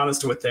bluntly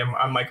honest with them.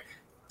 I'm like,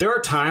 there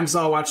are times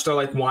I'll watch their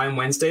like Wine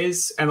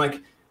Wednesdays and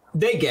like,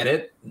 they get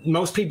it.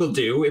 Most people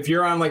do. If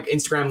you're on like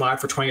Instagram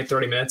Live for 20 or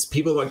 30 minutes,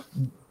 people like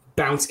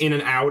bounce in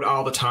and out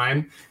all the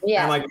time.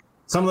 Yeah. And like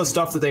some of the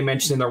stuff that they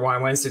mentioned in their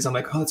Wine Wednesdays, I'm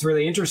like, oh, it's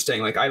really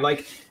interesting. Like I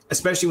like,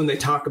 especially when they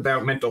talk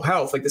about mental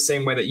health, like the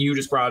same way that you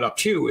just brought it up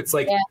too. It's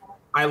like,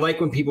 I like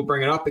when people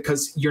bring it up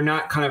because you're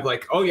not kind of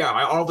like, oh yeah,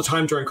 all the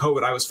time during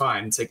COVID, I was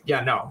fine. It's like,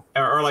 yeah, no.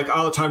 Or like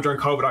all the time during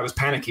COVID, I was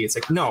panicky. It's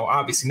like, no,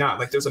 obviously not.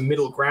 Like there's a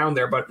middle ground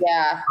there, but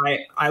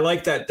I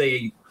like that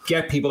they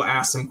get people to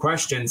ask them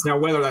questions. Now,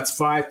 whether that's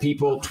 5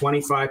 people,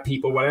 25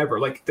 people, whatever,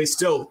 like they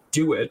still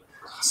do it.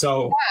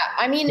 So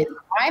I mean,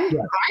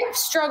 I've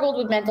struggled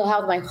with mental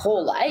health my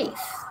whole life.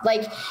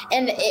 Like,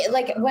 and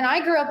like when I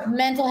grew up,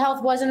 mental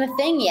health wasn't a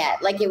thing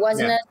yet. Like it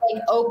wasn't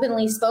like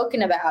openly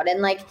spoken about.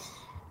 And like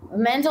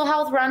mental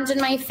health runs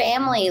in my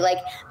family. Like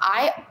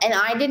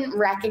I didn't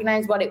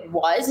recognize what it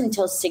was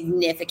until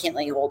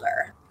significantly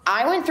older.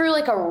 I went through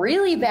like a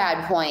really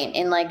bad point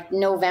in like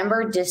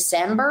November,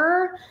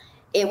 December.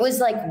 It was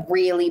like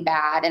really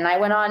bad. And I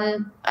went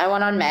on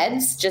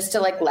meds just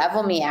to like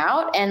level me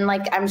out. And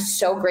like, I'm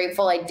so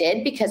grateful I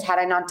did, because had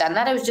I not done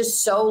that, I was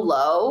just so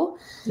low.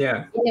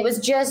 Yeah. And it was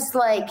just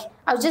like,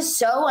 I was just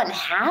so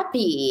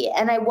unhappy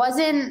and I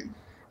wasn't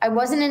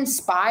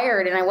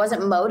inspired and I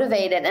wasn't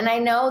motivated. And I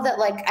know that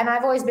like, and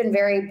I've always been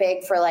very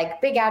big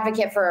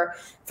advocate for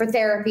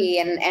therapy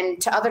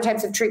and to other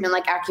types of treatment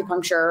like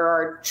acupuncture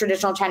or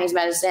traditional Chinese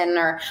medicine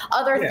or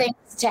other things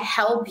to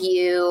help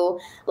you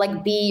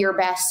like be your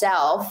best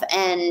self.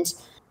 And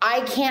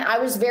I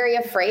was very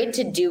afraid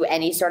to do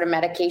any sort of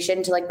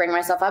medication to like bring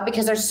myself up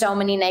because there's so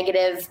many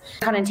negative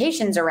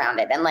connotations around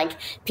it. And like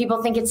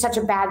people think it's such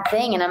a bad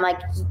thing. And I'm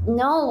like,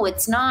 no,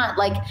 it's not.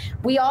 Like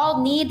we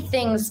all need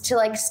things to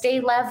like stay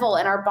level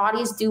and our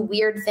bodies do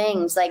weird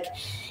things. Like,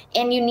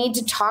 and you need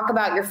to talk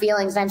about your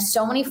feelings. And I have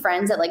so many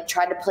friends that like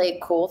tried to play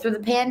it cool through the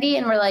pandy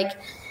and we're like,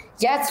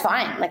 yeah, it's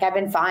fine. Like I've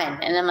been fine.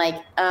 And I'm like,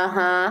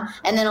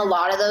 And then a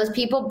lot of those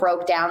people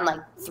broke down like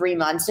 3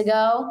 months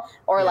ago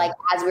or like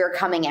as we were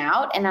coming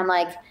out. And I'm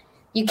like,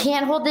 you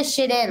can't hold this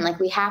shit in. Like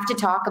we have to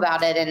talk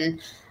about it.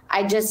 And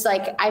I just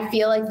like, I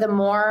feel like the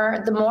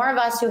more of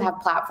us who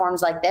have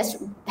platforms like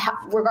this,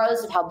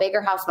 regardless of how big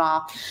or how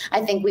small,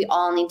 I think we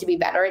all need to be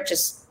better at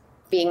just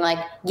being like,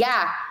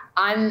 yeah,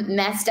 I'm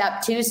messed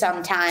up too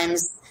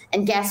sometimes.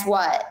 And guess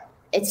what?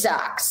 It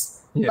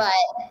sucks. Yeah. But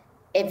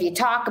if you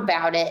talk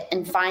about it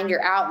and find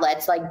your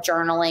outlets like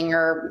journaling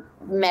or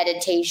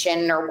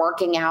meditation or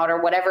working out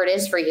or whatever it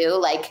is for you,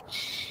 like,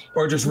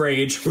 or just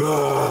rage. Like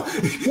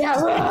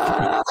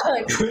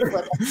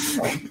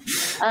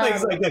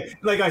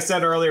I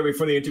said earlier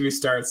before the interview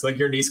starts, like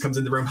your niece comes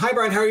in the room. Hi,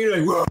 Brian. How are you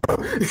doing?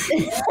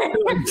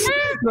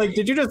 like,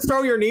 did you just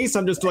throw your niece?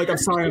 I'm just like, I'm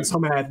sorry. I'm so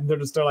mad. And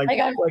they're like,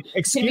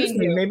 excuse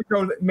me,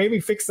 maybe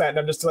fix that. And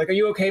I'm just like, are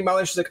you okay,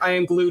 Molly? She's like, I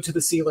am glued to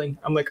the ceiling.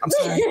 I'm like, I'm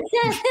sorry.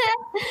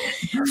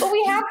 But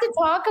we have to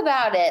talk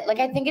about it. Like,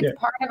 I think it's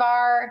part of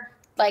our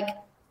like.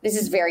 This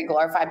is very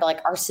glorified, but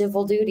like our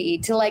civil duty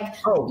to like,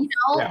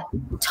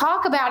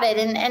 talk about it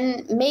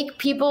and make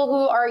people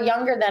who are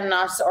younger than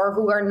us or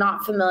who are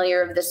not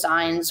familiar with the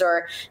signs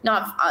or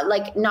not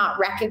not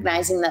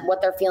recognizing that what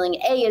they're feeling,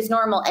 A, is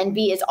normal and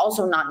B, is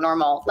also not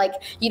normal. Like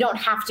you don't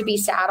have to be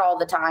sad all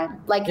the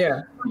time. Like you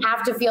don't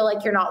have to feel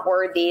like you're not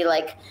worthy.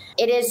 Like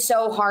it is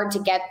so hard to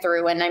get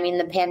through. And I mean,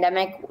 the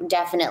pandemic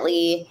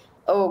definitely,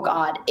 oh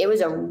God, it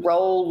was a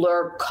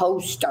roller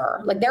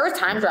coaster. Like there were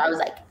times where I was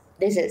like,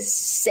 this is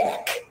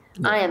sick.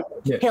 I am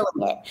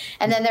killing it.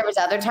 And then there was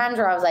other times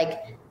where I was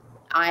like,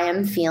 I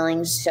am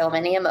feeling so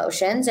many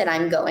emotions and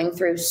I'm going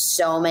through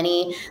so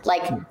many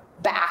like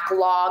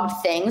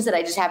backlogged things that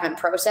I just haven't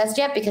processed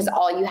yet because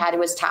all you had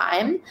was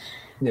time.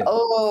 Yeah.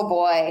 Oh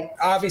boy.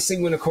 Obviously,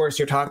 when of course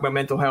you're talking about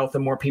mental health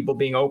and more people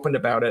being open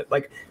about it,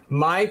 like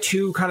my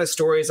two kind of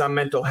stories on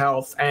mental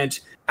health, and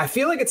I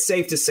feel like it's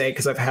safe to say,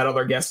 because I've had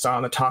other guests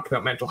on that talk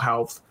about mental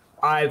health,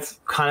 I've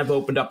kind of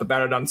opened up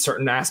about it on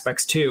certain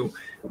aspects too.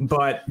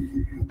 But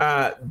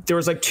there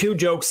was like two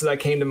jokes that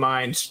came to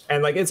mind,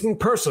 and like it's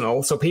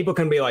personal, so people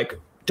can be like,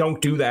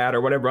 don't do that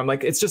or whatever. I'm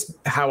like, it's just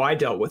how I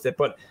dealt with it.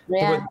 But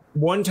there was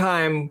one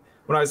time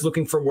when I was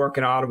looking for work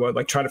in Ottawa,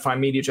 like trying to find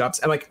media jobs,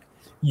 and like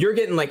you're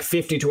getting like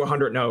 50 to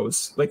 100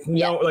 no's, like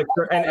no, like,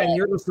 and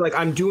you're just like,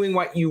 I'm doing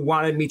what you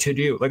wanted me to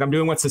do. Like I'm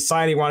doing what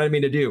society wanted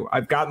me to do.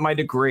 I've got my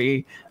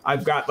degree.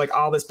 I've got like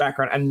all this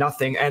background and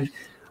nothing. And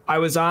I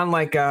was on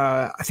like,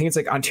 I think it's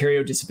like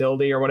Ontario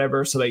Disability or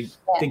whatever. So they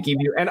give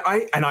you, and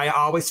I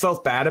always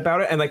felt bad about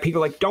it. And like,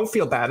 people are like, don't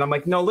feel bad. And I'm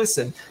like, no,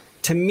 listen,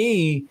 to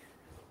me,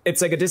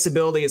 it's like a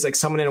disability is like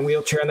someone in a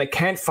wheelchair and they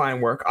can't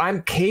find work.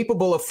 I'm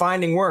capable of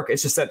finding work.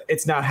 It's just that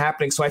it's not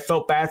happening. So I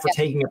felt bad for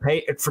taking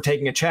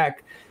a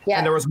check. Yeah.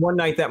 And there was one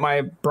night that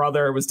my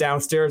brother was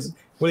downstairs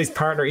with his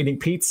partner eating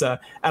pizza,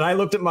 and I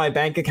looked at my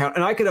bank account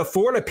and I could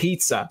afford a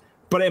pizza.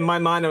 But in my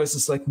mind, I was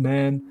just like,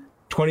 man,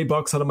 $20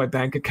 out of my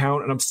bank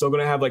account and I'm still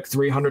going to have like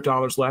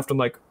 $300 left. I'm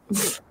like,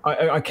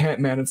 I can't,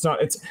 man. It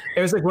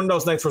was like one of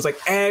those nights where it's like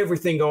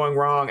everything going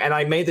wrong. And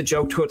I made the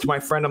joke to my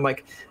friend. I'm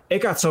like, it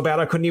got so bad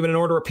I couldn't even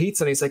order a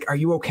pizza. And he's like, are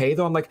you okay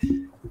though? I'm like,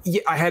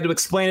 yeah, I had to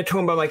explain it to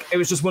him, but like, it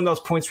was just one of those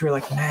points where you're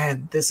like,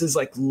 man, this is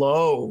like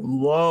low.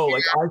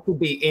 Like I could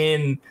be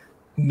in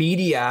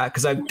media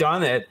because I've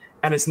done it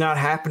and it's not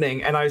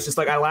happening. And I was just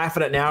like, I laugh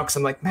at it now because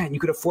I'm like, man, you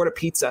could afford a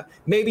pizza.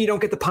 Maybe you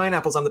don't get the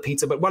pineapples on the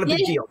pizza, but what a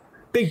big deal.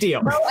 Big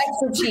deal. No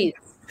extra cheese.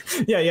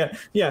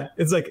 Yeah.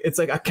 It's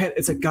like I can't.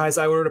 It's like, guys,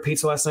 I ordered a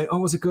pizza last night. Oh,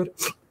 was it good?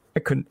 I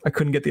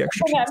couldn't get the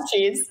extra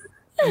cheese.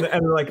 And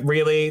they're like,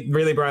 really,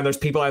 Brian, there's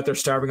people out there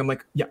starving. I'm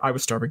like, yeah, I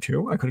was starving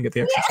too. I couldn't get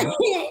the extra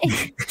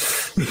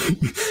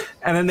cheese.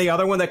 And then the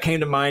other one that came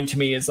to mind to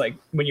me is like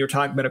when you were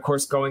talking about, of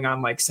course, going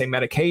on like say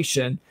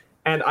medication.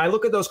 And I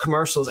look at those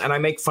commercials and I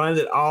make fun of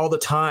it all the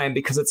time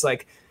because it's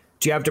like,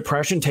 do you have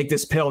depression? Take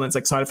this pill. And it's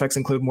like side effects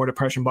include more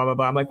depression, blah, blah,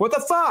 blah. I'm like, what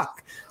the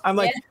fuck? I'm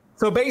like,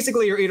 so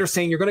basically you're either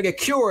saying you're going to get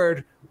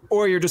cured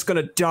or you're just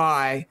going to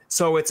die.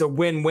 So it's a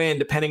win-win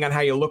depending on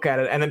how you look at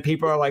it. And then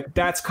people are like,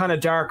 that's kind of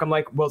dark. I'm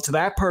like, well, to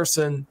that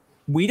person,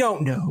 we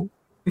don't know.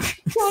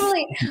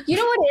 Totally. You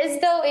know what it is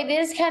though? It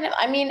is kind of,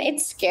 I mean,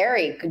 it's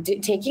scary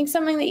taking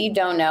something that you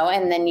don't know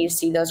and then you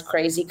see those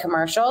crazy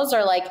commercials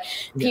or like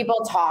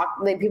people talk,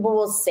 like people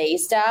will say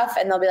stuff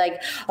and they'll be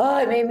like, oh,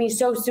 it made me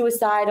so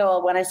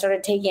suicidal when I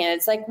started taking it.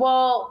 It's like,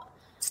 well,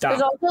 stop.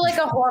 There's also like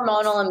a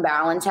hormonal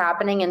imbalance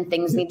happening and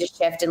things need to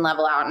shift and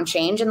level out and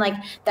change. And like,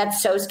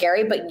 that's so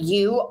scary, but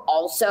you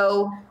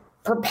also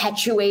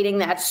perpetuating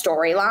that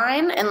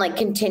storyline and like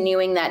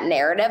continuing that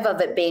narrative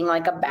of it being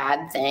like a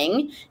bad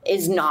thing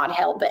is not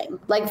helping.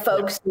 Like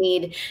folks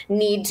need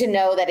to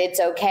know that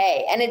it's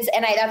okay. And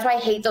that's why I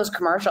hate those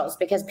commercials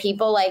because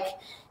people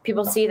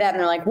see that and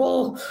they're like,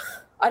 well,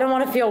 I don't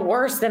want to feel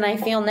worse than I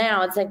feel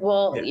now. It's like,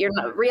 well, you're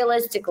not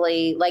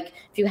realistically, like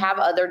if you have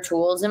other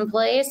tools in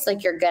place,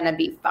 like you're going to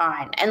be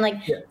fine. And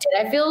like, did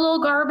I feel a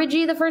little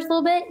garbagey the first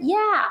little bit?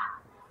 Yeah.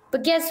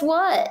 But guess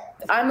what?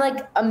 I'm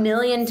like a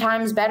million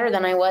times better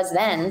than I was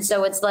then.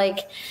 So it's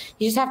like,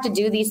 you just have to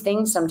do these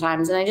things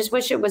sometimes. And I just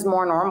wish it was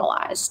more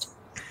normalized.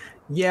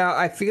 Yeah,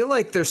 I feel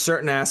like there's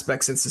certain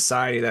aspects in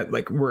society that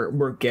like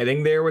we're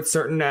getting there with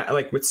certain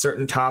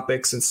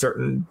topics and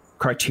certain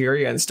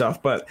criteria and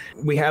stuff. But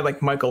we had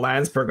like Michael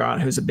Landsberg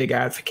on, who's a big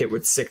advocate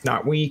with Sick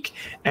Not Weak.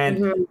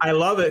 And I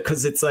love it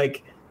because it's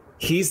like,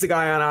 he's the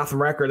guy on Off the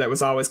Record that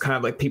was always kind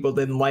of like people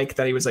didn't like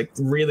that he was like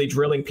really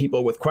drilling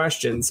people with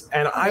questions.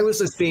 And I was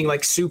just being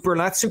like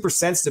not super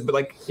sensitive, but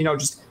like, you know,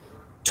 just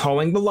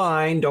towing the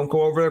line, don't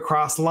go over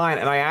across the line.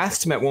 And I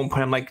asked him at one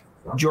point, I'm like,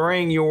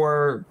 during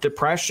your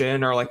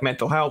depression or like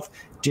mental health,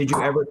 did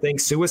you ever think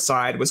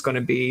suicide was going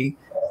to be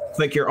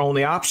like your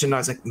only option? And I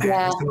was like,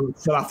 man, he's going to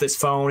shut off this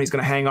phone. He's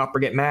going to hang up or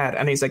get mad.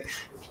 And he's like,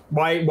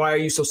 why are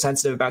you so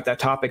sensitive about that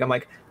topic? I'm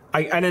like,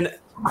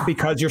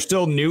 because you're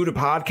still new to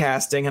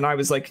podcasting. And I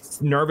was like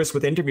nervous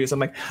with interviews. I'm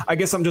like, I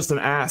guess I'm just an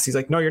ass. He's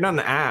like, no, you're not an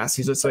ass.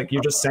 He's just like,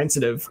 you're just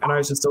sensitive. And I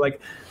was just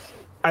like,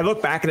 I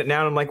look back at it now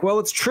and I'm like, well,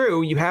 it's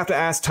true. You have to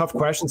ask tough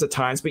questions at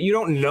times, but you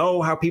don't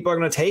know how people are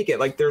going to take it.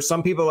 Like there's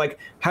some people like,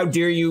 how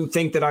dare you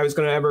think that I was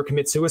going to ever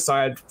commit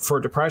suicide for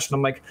depression?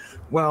 I'm like,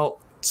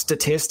 well,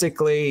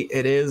 statistically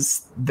it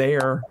is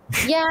there.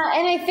 Yeah.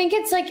 And I think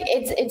it's like,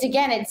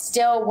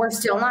 we're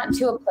still not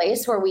to a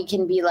place where we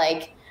can be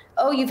like,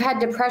 oh, you've had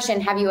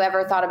depression. Have you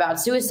ever thought about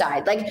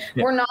suicide? Like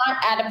we're not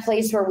at a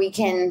place where we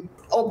can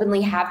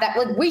openly have that.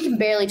 Like we can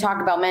barely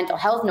talk about mental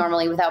health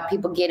normally without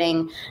people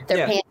getting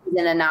their pants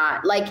in a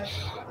knot. Like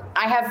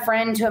I have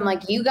friends who I'm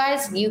like, you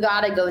guys, you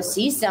got to go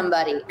see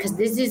somebody because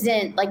this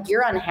isn't like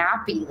you're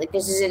unhappy. Like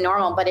this isn't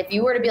normal. But if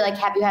you were to be like,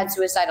 have you had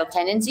suicidal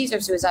tendencies or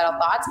suicidal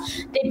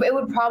thoughts? It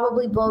would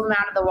probably blow them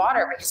out of the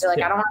water because they're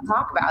like, I don't want to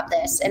talk about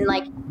this. And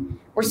like,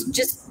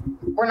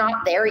 we're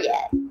not there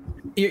yet.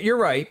 You're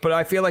right, but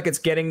I feel like it's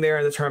getting there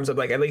in the terms of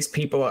like at least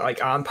people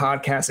like on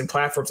podcasts and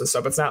platforms and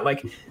stuff. It's not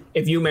like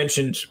if you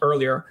mentioned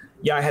earlier,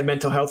 yeah, I had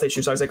mental health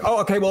issues. I was like, oh,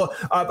 okay, well,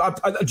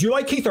 do you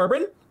like Keith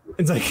Urban?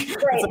 It's like,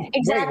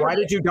 exactly. Wait, why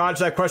did you dodge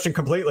that question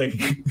completely?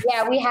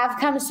 Yeah, we have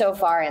come so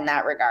far in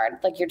that regard.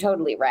 Like, you're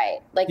totally right.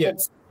 Like,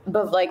 it's,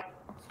 but like,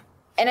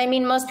 and I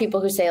mean, most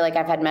people who say like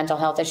I've had mental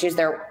health issues,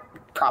 they're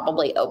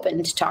probably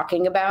open to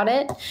talking about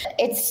it.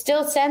 It's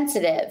still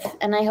sensitive,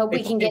 and I hope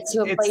we can get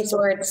to a place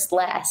where it's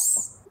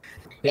less.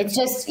 Yeah. It's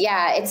just,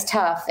 it's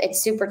tough. It's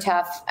super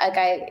tough.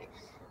 Like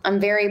I'm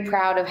very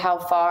proud of how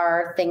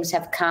far things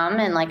have come,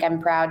 and like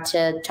I'm proud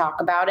to talk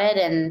about it,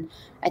 and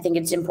I think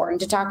it's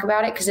important to talk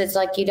about it because it's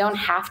like you don't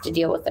have to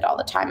deal with it all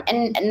the time,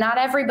 and not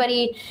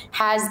everybody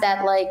has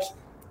that like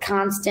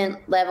constant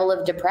level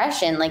of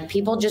depression. Like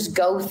people just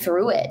go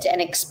through it and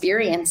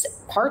experience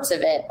parts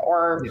of it,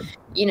 or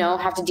you know,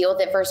 have to deal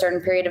with it for a certain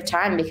period of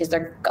time because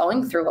they're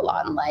going through a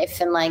lot in life,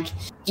 and like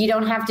you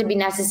don't have to be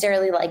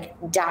necessarily like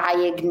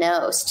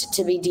diagnosed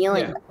to be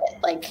dealing with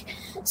it. Like,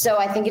 so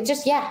I think it's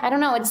just I don't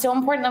know, it's so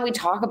important that we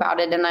talk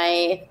about it, and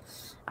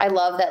I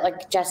love that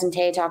like Jess and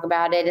Tay talk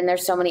about it, and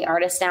there's so many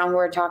artists now who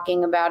are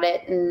talking about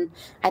it, and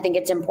I think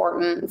it's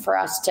important for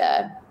us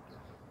to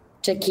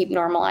keep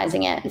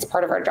normalizing it. It's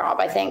part of our job,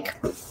 I think.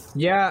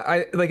 Yeah,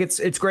 I like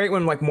it's great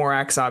when like more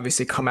acts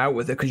obviously come out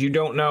with it, because you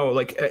don't know,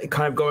 like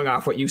kind of going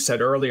off what you said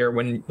earlier,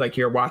 when like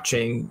you're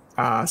watching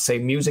say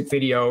music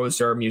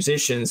videos or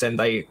musicians and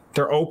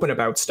they're open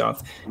about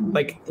stuff.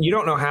 Like you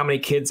don't know how many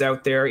kids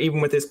out there, even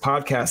with this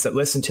podcast, that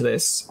listen to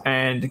this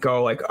and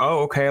go like, oh,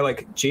 okay,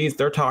 like geez,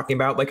 they're talking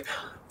about like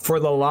for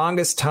the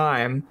longest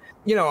time.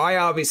 You know, I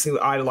obviously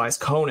idolize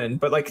Conan,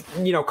 but like,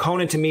 you know,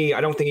 Conan to me,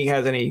 I don't think he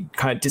has any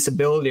kind of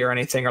disability or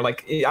anything, or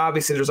like,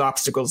 obviously there's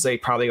obstacles they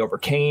probably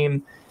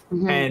overcame,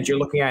 and you're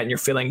looking at it and you're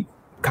feeling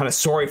kind of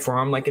sorry for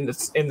him, like in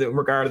the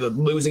regard of the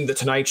losing the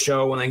Tonight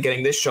Show and then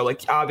getting this show.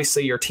 Like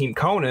obviously you're Team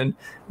Conan,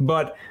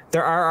 but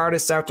there are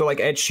artists out there like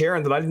Ed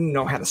Sheeran that I didn't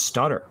know how to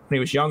stutter when he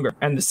was younger,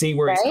 and to see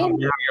where he's come now,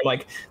 you're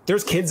like,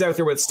 there's kids out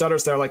there with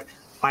stutters that are like,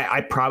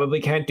 I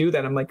probably can't do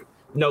that. I'm like,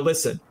 no,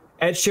 listen.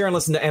 Ed Sheeran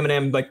listened to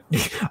Eminem like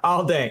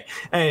all day,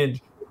 and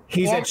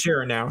he's Ed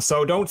Sheeran now.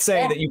 So don't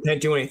say that you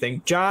can't do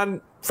anything. John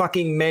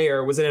fucking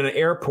Mayer was in an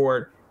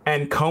airport,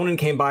 and Conan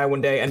came by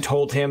one day and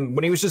told him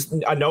when he was just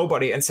a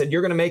nobody and said,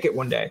 "You're going to make it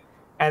one day."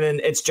 And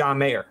then it's John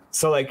Mayer.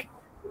 So like,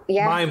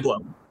 mind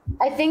blown.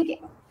 I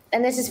think,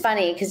 and this is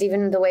funny because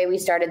even the way we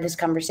started this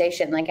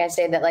conversation, like I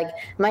say that like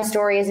my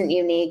story isn't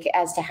unique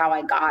as to how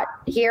I got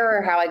here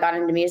or how I got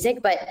into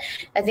music, but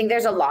I think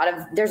there's a lot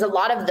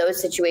of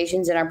those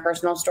situations in our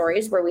personal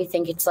stories where we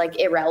think it's like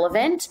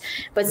irrelevant,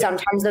 but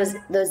sometimes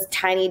those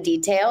tiny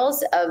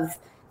details of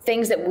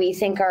things that we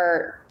think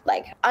are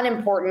like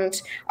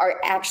unimportant are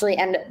actually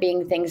end up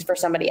being things for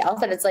somebody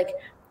else. And it's like,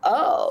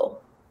 oh,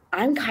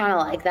 I'm kind of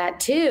like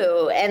that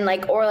too. And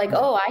like, or like,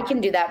 oh, I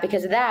can do that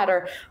because of that.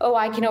 Or, oh,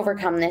 I can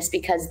overcome this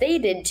because they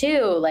did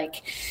too.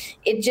 Like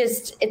it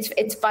just,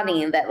 it's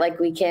funny that like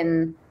we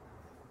can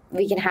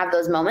have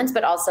those moments,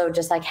 but also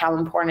just like how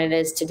important it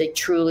is to like,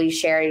 truly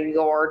share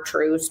your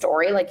true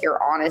story, like your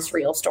honest,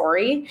 real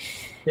story,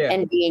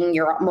 and being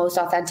your most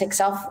authentic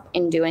self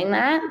in doing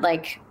that.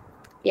 Like,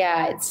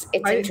 it's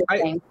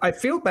interesting. I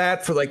feel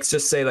bad for like,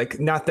 just say like,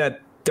 not that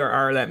there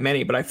are that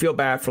many, but I feel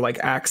bad for like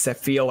acts that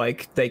feel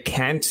like they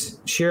can't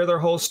share their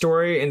whole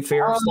story in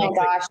fear of stuff. Oh my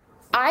gosh.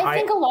 I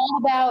think a lot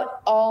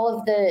about all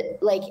of the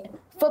like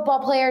football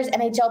players,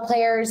 NHL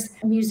players,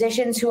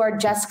 musicians who are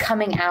just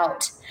coming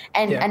out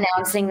and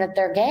announcing that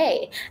they're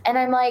gay. And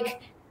I'm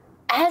like,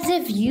 as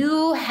if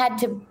you had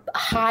to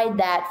hide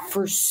that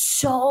for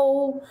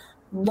so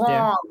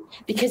long,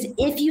 because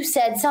if you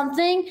said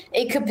something,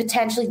 it could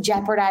potentially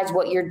jeopardize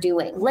what you're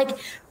doing. Like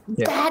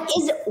that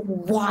is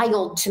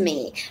wild to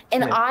me.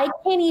 And I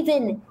can't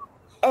even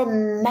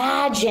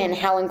imagine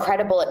how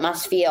incredible it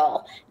must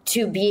feel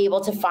to be able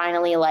to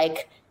finally,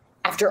 like,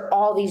 after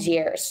all these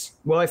years.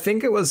 Well, I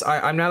think it was,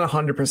 I'm not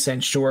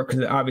 100% sure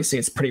because obviously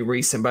it's pretty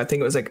recent, but I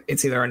think it was like,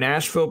 it's either a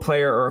Nashville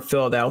player or a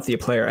Philadelphia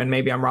player. And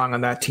maybe I'm wrong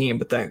on that team,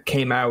 but that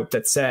came out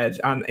that said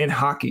in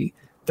hockey,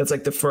 that's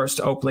like the first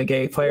openly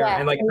gay player.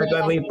 And like,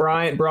 I believe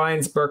Brian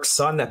Burke's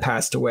son that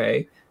passed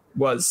away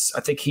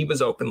I think he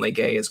was openly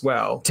gay as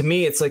well. To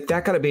me, it's like,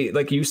 that gotta be,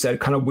 like you said,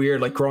 kind of weird,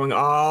 like growing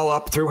all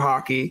up through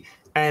hockey.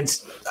 And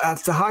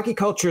the hockey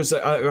culture is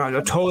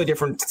a totally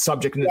different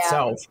subject in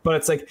itself. But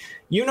it's like,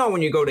 you know,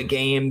 when you go to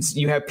games,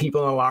 you have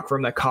people in the locker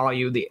room that call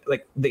you the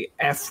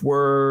F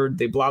word,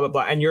 the blah, blah,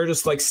 blah. And you're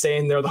just like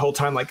staying there the whole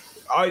time. Like,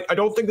 I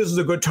don't think this is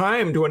a good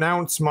time to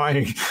announce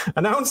my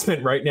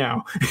announcement right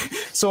now.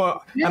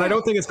 So, and I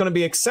don't think it's going to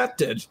be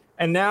accepted.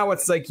 And now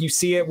it's like, you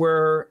see it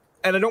where,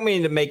 and I don't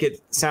mean to make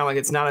it sound like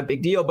it's not a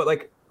big deal, but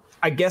like,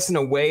 I guess in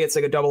a way it's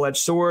like a double-edged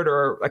sword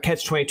or a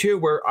catch-22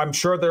 where I'm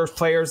sure there's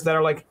players that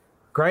are like,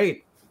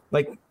 great,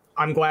 like,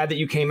 I'm glad that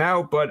you came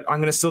out, but I'm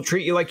going to still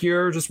treat you like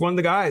you're just one of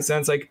the guys. And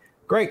it's like,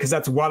 great, because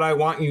that's what I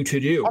want you to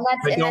do.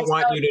 I don't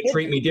want you to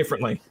treat me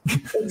differently.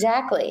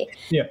 Exactly.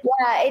 Yeah,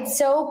 it's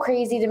so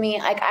crazy to me.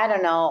 Like, I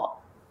don't know.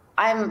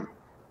 I'm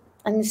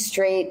a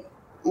straight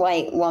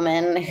white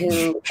woman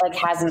who like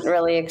hasn't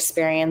really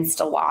experienced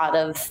a lot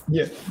of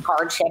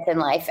hardship in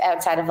life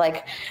outside of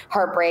like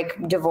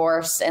heartbreak,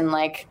 divorce, and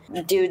like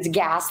dudes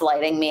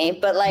gaslighting me.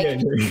 But like,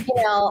 you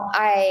know,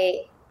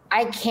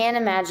 I can't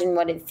imagine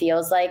what it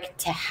feels like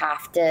to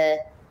have to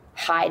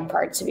hide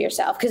parts of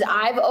yourself. Because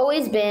I've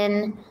always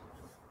been,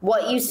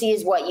 what you see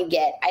is what you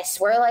get. I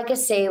swear like a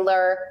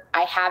sailor.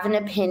 I have an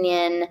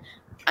opinion.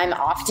 I'm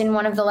often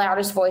one of the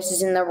loudest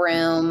voices in the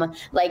room.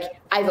 Like,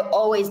 I've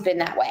always been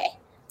that way.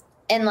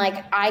 And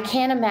like, I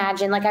can't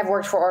imagine, like I've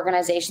worked for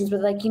organizations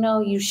with like, you know,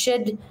 you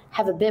should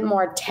have a bit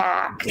more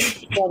tact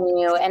than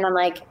you. And I'm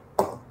like,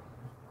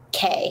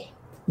 okay.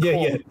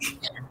 Yeah.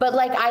 But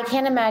like, I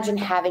can't imagine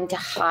having to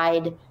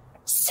hide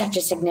such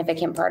a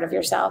significant part of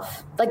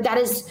yourself. Like that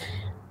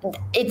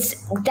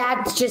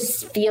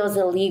just feels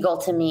illegal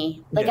to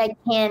me. Like I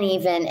can't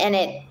even, and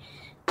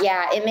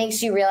it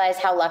makes you realize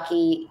how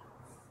lucky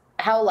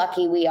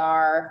we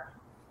are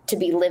to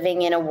be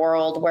living in a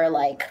world where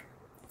like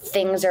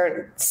things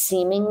are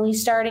seemingly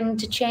starting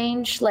to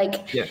change,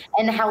 like,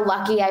 and how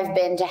lucky I've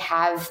been to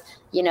have,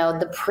 you know,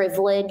 the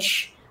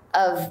privilege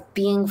of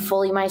being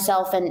fully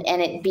myself and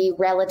it be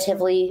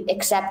relatively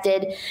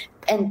accepted.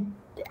 And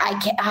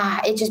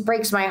it just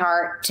breaks my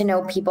heart to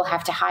know people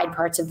have to hide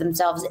parts of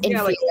themselves in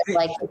fear of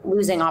like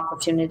losing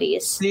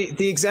opportunities.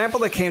 The example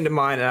that came to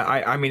mind,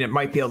 I mean, it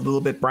might be a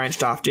little bit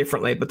branched off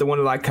differently, but the one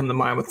that I come to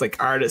mind with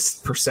like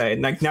artists per se,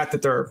 and like not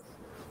that they're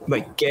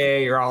like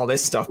gay or all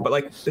this stuff, but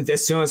like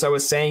as soon as I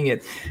was saying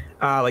it,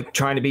 like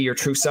trying to be your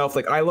true self,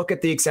 like I look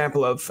at the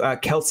example of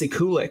Kelsey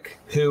Kulik,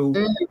 who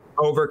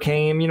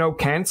overcame, you know,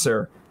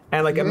 cancer.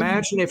 And like,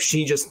 imagine if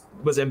she just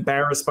was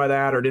embarrassed by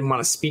that or didn't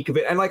want to speak of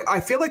it. And like, I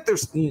feel like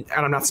and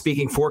I'm not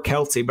speaking for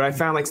Kelsey, but I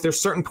found like there's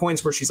certain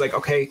points where she's like,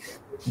 okay,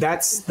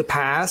 that's the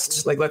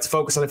past. Like, let's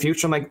focus on the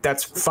future. I'm like,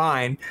 that's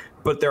fine.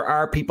 But there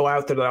are people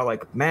out there that are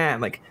like, man,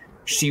 like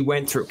she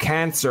went through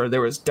cancer.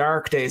 There was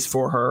dark days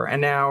for her.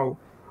 And now,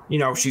 you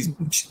know, she's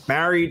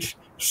married.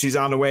 She's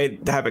on the way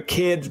to have a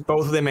kid,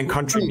 both of them in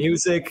country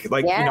music,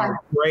 like, you know,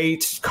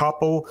 great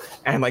couple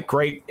and like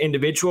great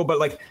individual. But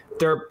like,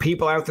 there are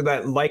people out there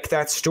that like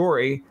that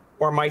story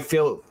or might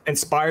feel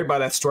inspired by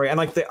that story. And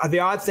like the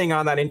odd thing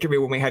on that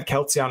interview when we had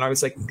Kelsey on, I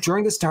was like,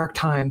 during this dark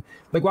time,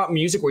 like what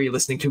music were you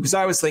listening to? Because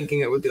I was thinking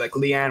it would be like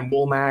Leanne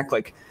Womack,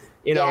 like,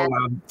 you know,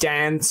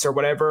 dance or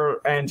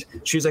whatever. And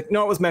she was like,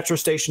 no, it was Metro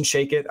Station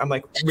Shake It. I'm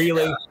like,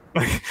 really?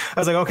 I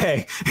was like,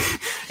 okay,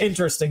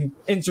 interesting,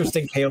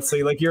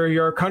 Kelsey. Like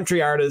you're a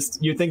country artist.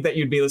 You think that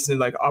you'd be listening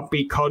to like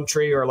upbeat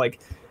country or like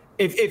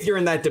if you're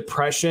in that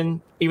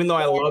depression, even though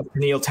I love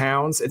Neil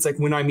Towns, it's like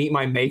when I meet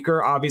my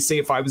maker, obviously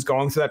if I was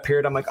going through that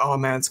period, I'm like, oh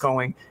man, it's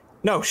going.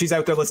 No, she's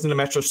out there listening to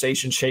Metro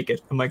Station Shake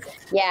It. I'm like,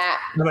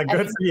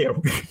 good for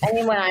you. I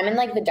mean, when I'm in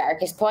like the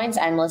darkest points,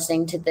 I'm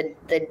listening to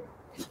the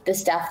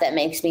stuff that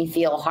makes me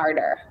feel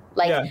harder.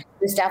 Like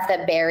the stuff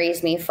that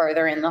buries me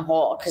further in the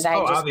hole. Because I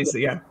love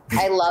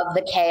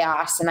the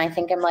chaos, and I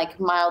think I'm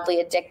like mildly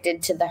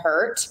addicted to the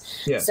hurt.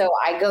 Yeah. So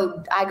I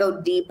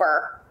go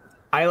deeper.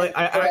 I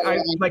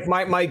like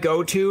my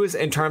go-tos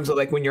in terms of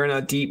like when you're in a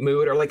deep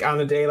mood or like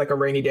on a day like a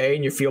rainy day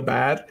and you feel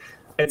bad.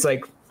 It's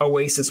like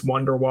Oasis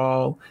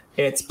Wonderwall.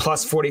 It's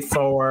Plus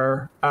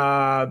 44.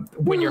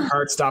 When your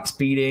heart stops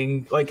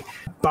beating. Like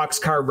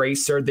Boxcar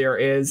Racer. There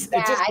is.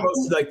 It just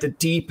goes to like the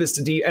deepest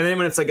of deep. And then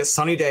when it's like a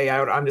sunny day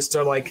out, I'm just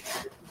like,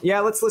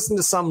 yeah, let's listen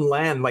to some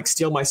Len, like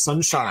Steal My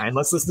Sunshine.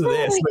 Let's listen to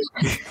this.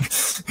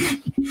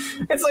 Like,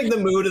 it's like the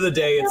mood of the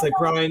day. It's like,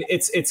 Brian,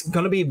 it's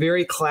going to be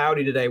very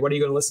cloudy today. What are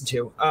you going to listen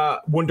to?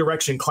 One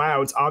Direction,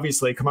 Clouds,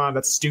 obviously. Come on,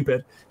 that's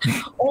stupid.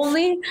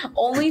 Only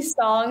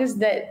songs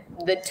that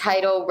the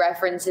title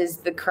references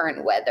the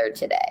current weather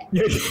today.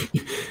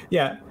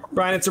 Yeah.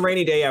 Brian, it's a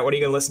rainy day out. What are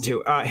you going to listen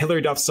to?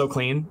 Hillary Duff's So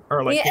Clean.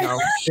 Or like,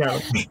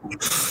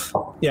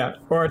 yeah.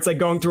 Or it's like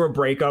going through a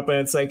breakup and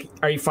it's like,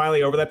 are you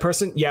finally over that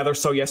person? Yeah, they're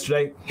So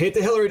Yesterday. Hit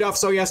the Hillary Duff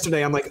So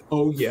Yesterday. I'm like,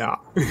 oh yeah.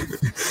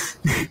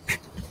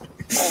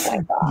 Oh my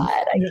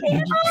God. I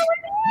can't.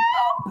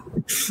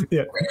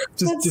 Yeah.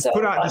 Just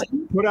put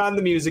on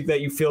the music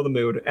that you feel the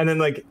mood. And then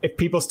like if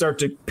people start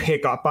to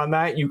pick up on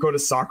that, you go to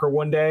soccer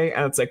one day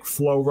and it's like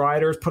Flow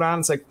Riders put on.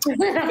 It's like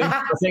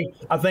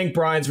I think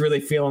Brian's really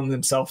feeling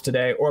himself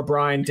today, or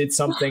Brian did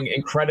something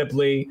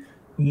incredibly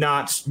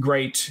not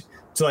great.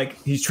 So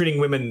like he's treating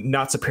women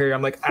not superior.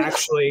 I'm like,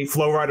 actually,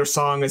 Flow Rider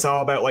song is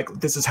all about like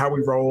this is how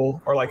we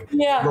roll, or like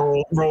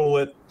roll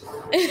it.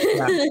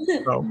 Yeah.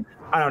 So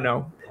I don't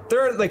know.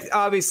 There are like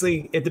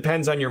obviously it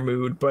depends on your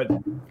mood, but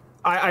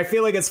I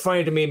feel like it's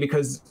funny to me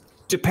because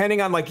depending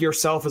on like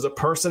yourself as a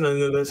person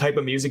and the type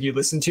of music you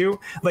listen to,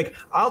 like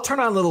I'll turn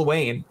on Lil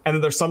Wayne and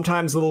then there's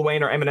sometimes Lil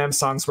Wayne or Eminem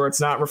songs where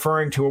it's not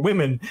referring to a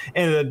woman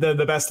in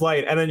the best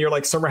light. And then you're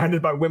like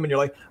surrounded by women. You're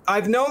like,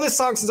 I've known this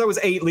song since I was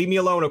 8. Leave me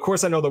alone. Of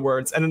course I know the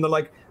words. And then they're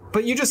like,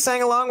 but you just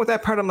sang along with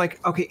that part. I'm like,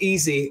 okay,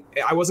 easy.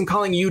 I wasn't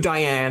calling you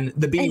Diane,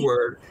 the B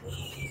word.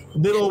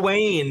 Lil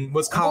Wayne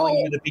was calling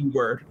you the B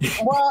word.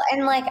 Well,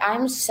 and like I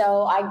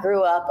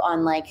grew up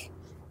on like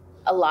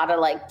a lot of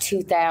like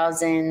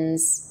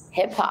 2000s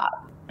hip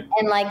hop.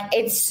 And like,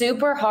 it's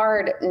super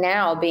hard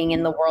now being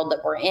in the world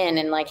that we're in,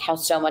 and like how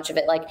so much of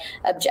it like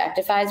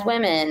objectifies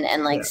women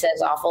and like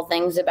says awful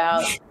things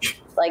about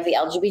like the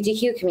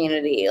LGBTQ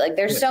community. Like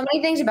there's so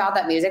many things about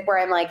that music where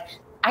I'm like,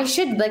 I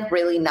should like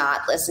really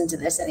not listen to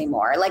this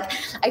anymore. Like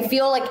I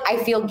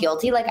feel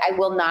guilty. Like I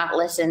will not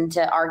listen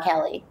to R.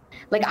 Kelly.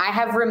 Like I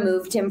have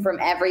removed him from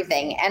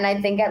everything. And I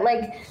think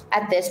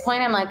at this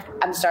point,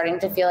 I'm starting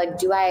to feel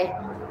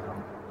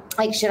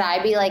like, should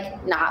I be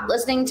like not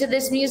listening to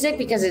this music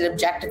because it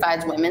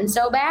objectifies women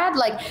so bad?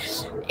 Like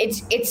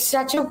it's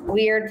such a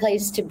weird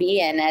place to be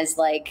in as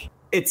like.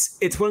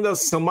 It's one of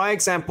those. So my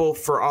example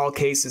for all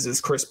cases is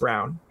Chris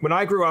Brown. When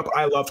I grew up,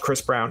 I loved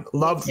Chris Brown,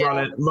 loved Run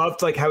It,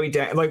 loved like how he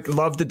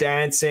loved the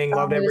dancing,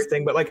 loved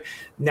everything. But like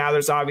now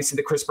there's obviously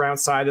the Chris Brown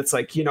side. It's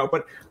like,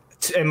 but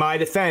in my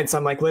defense,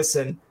 I'm like,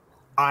 listen,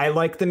 I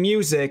like the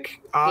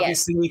music.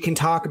 Obviously we can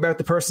talk about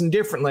the person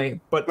differently,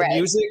 but the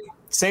music,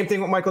 same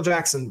thing with Michael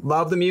Jackson.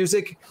 Love the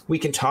music. We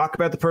can talk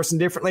about the person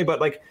differently, but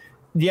like,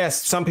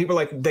 yes, some people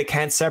like they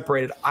can't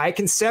separate it. I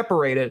can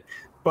separate it,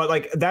 but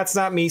like, that's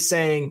not me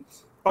saying,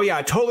 oh yeah,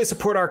 I totally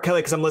support R. Kelly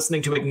because I'm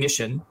listening to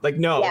Ignition. Like,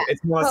 no,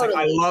 it's more like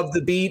I love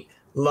the beat,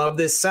 love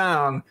this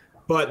sound,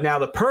 but now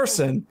the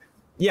person,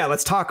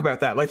 let's talk about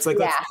that. Let's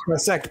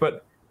dissect,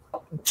 but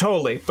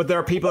totally. But there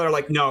are people that are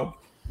like, no,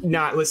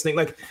 not listening.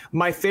 Like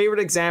my favorite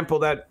example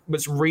that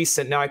was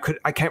recent. Now I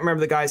can't remember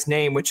the guy's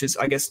name, which is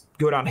I guess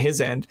good on his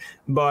end,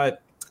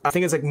 but I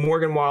think it's like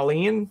Morgan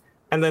Wallen.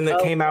 And then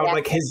that came out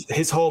like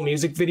his whole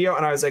music video,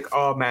 and I was like,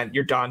 oh man,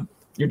 you're done.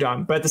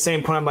 But at the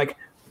same point, I'm like,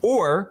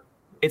 or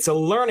it's a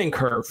learning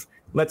curve.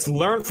 Let's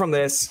learn from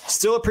this,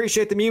 still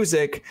appreciate the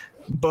music,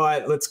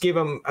 but let's give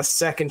them a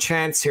second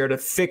chance here to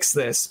fix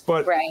this.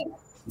 But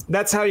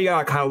that's how you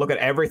gotta kind of look at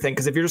everything.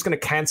 Because if you're just going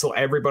to cancel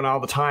everyone all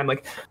the time,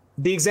 like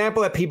the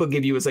example that people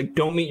give you is like,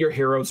 don't meet your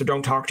heroes or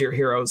don't talk to your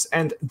heroes.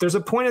 And there's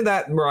a point in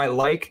that where I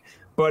like,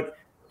 but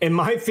in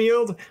my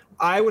field,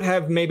 I would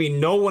have maybe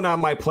no one on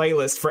my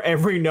playlist for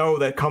every no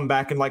that come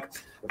back and like,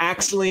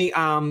 actually,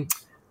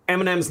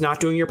 Eminem's not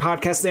doing your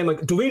podcast today. I'm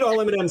like, delete all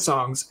Eminem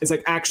songs. It's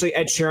like, actually,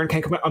 Ed Sheeran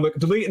can't come out. I'm like,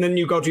 delete. And then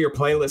you go to your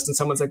playlist and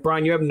someone's like,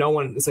 Brian, you have no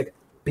one. It's like,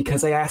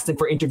 because I asked them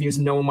for interviews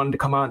and no one wanted to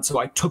come on. So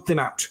I took them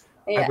out.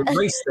 I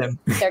erased them.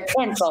 They're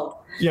canceled.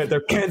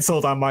 They're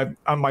canceled on my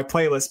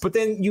playlist. But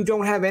then you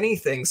don't have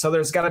anything. So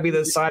there's got to be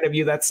the side of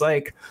you that's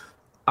like,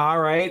 all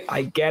right,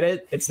 I get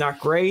it. It's not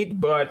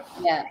great, but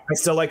I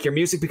still like your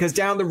music, because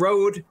down the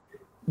road,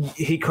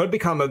 he could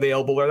become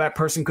available, or that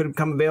person could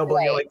become available.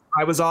 And you're like,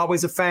 I was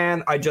always a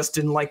fan. I just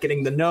didn't like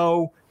getting the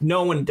no.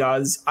 No one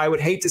does. I would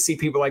hate to see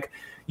people like,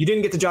 you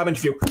didn't get the job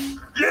interview.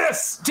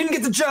 Yes, didn't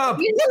get the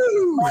job.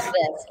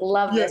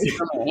 Love this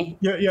for me.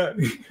 Yeah.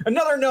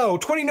 Another no,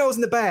 20 no's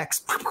in the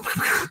backs.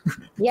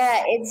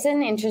 Yeah, it's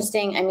an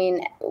interesting, I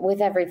mean,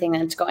 with everything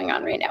that's going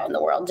on right now in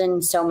the world,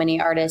 and so many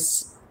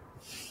artists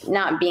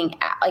not being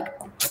like,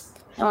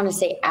 I want to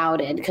say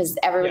outed, because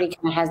everybody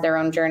kind of has their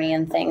own journey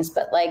and things,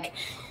 but like,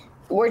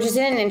 we're just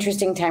in an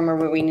interesting time where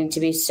we need to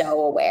be so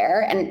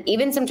aware. And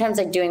even sometimes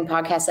like doing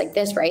podcasts like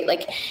this, right?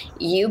 Like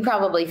you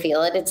probably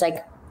feel it. It's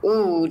like,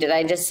 ooh, did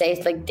I just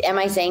say, like, am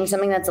I saying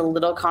something that's a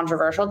little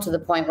controversial to the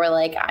point where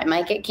like I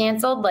might get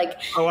canceled? Like,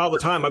 oh, all the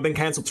time. I've been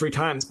canceled 3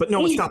 times, but no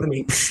one's stopping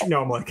me.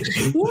 No, I'm like,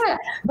 yeah,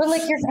 but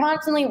like you're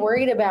constantly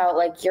worried about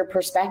like your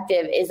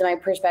perspective. Is my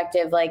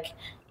perspective like,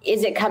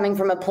 is it coming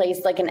from a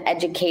place like an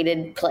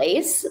educated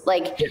place?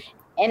 Like,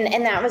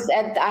 and that was,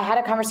 I had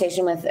a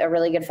conversation with a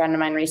really good friend of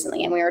mine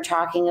recently, and we were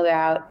talking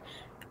about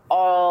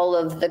all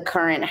of the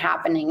current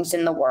happenings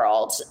in the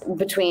world,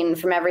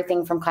 from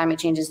everything from climate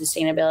change and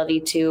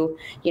sustainability to,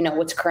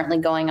 what's currently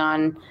going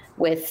on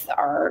with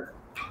our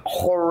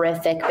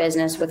horrific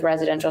business with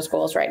residential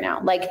schools right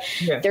now. Like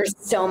there's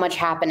so much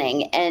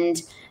happening. And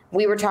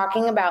we were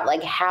talking about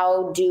like,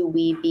 how do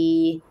we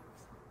be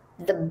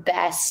the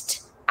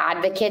best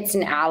advocates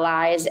and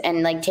allies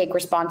and like take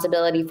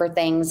responsibility for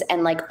things,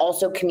 and like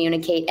also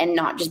communicate and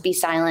not just be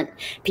silent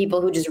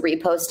people who just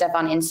repost stuff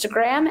on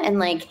Instagram. And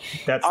like,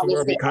 that's the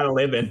world we kind of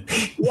live in.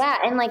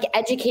 And like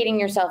educating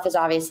yourself is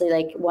obviously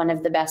like one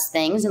of the best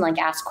things, and like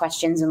ask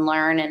questions and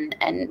learn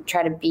and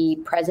try to be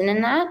present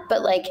in that.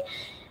 But like,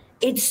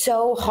 it's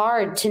so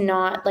hard to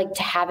not like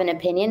to have an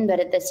opinion, but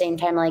at the same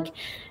time, like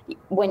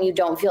when you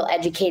don't feel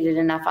educated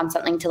enough on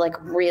something to like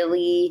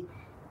really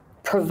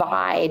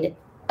provide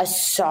a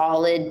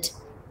solid,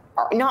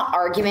 not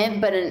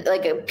argument, but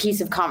like a piece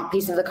of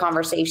the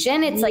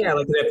conversation. It's like,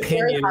 like an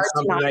opinion or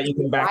something that you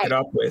can back it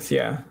up with.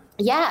 Yeah.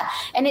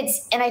 And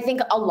I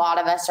think a lot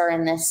of us are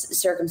in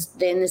this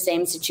in the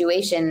same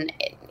situation,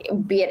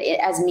 be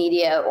it as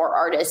media or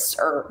artists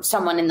or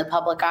someone in the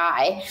public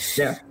eye.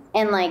 Yeah.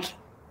 And like,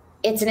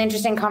 it's an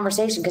interesting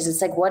conversation, because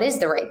it's like, what is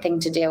the right thing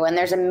to do? And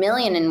there's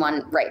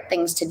 1,000,001 right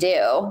things to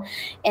do.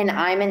 And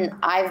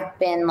I've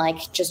been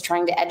like just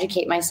trying to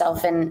educate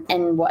myself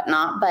and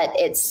whatnot, but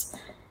it's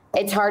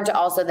hard to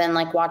also then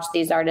like watch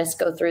these artists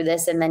go through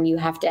this. And then you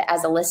have to,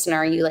 as a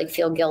listener, you like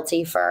feel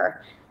guilty for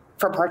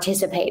for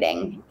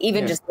participating,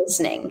 even just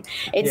listening.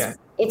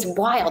 It's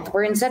wild.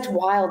 We're in such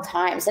wild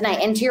times.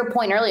 And to your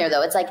point earlier,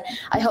 though, it's like,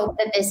 I hope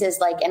that this is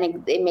like,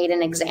 it made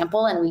an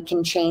example, and we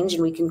can change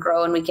and we can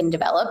grow and we can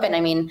develop. And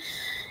I mean,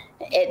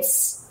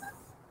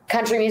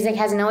 country music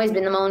hasn't always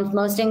been the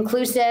most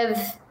inclusive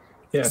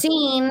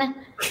scene.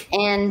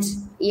 And,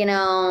 you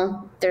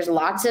know, there's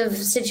lots of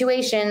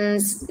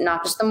situations,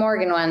 not just the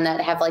Morgan one, that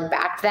have like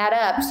backed that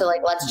up. So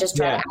like, let's just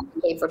try to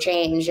advocate for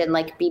change and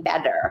like be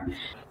better.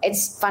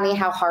 It's funny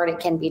how hard it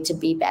can be to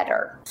be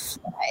better.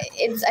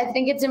 I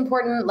think it's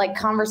important. Like,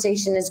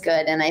 conversation is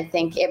good. And I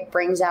think it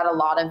brings out a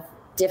lot of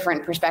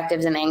different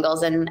perspectives and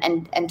angles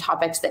and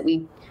topics that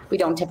we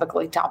don't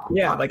typically talk about.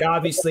 Yeah, like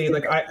obviously,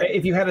 like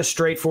if you had a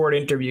straightforward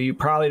interview, you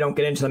probably don't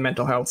get into the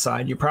mental health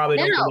side. You probably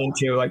don't get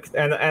into like,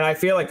 and I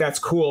feel like that's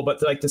cool.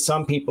 But like to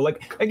some people,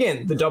 like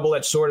again, the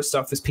double-edged sword of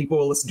stuff is people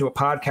will listen to a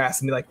podcast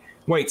and be like,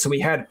 wait, so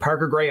we had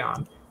Parker Graye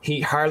on.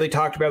 He hardly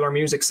talked about our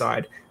music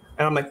side.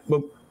 And I'm like,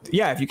 well,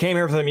 yeah, if you came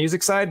here for the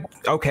music side,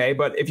 okay.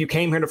 But if you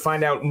came here to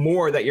find out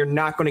more that you're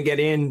not going to get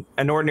in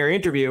an ordinary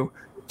interview,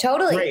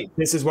 totally great,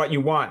 this is what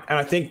you want. And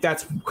I think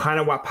that's kind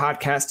of what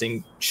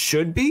podcasting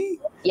should be.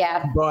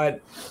 Yeah.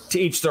 But to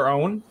each their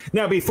own.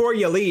 Now, before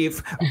you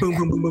leave, boom,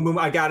 boom, boom, boom, boom,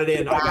 I got it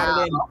in.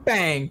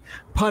 Bang,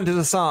 pun to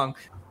the song.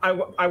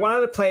 I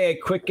wanted to play a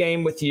quick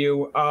game with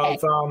you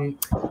of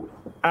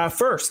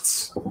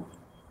firsts.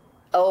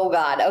 Oh,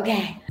 God.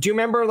 Okay. Do you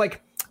remember,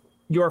 like,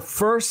 your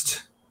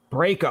first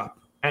breakup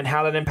and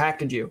how that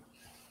impacted you?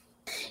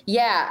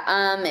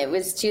 Yeah. It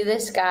was to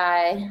this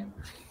guy.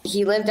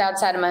 He lived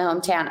outside of my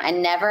hometown. I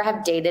never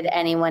have dated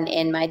anyone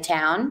in my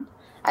town.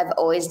 I've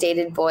always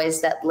dated boys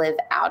that live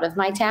out of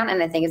my town,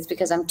 and I think it's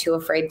because I'm too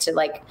afraid to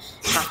like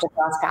have to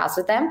cross paths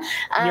with them.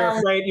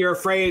 You're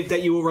afraid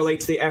that you will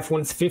relate to the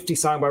F-150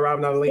 song by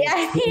Robin Ellie.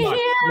 Yeah.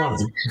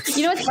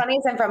 You know what's funny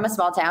is I'm from a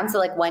small town, so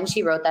like when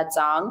she wrote that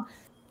song,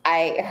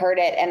 I heard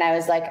it and I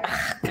was like,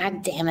 oh,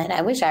 God damn it!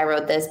 I wish I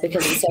wrote this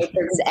because it's so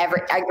true. Because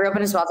I grew up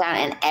in a small town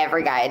and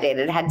every guy I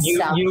dated had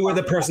some. You were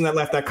the person that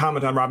left that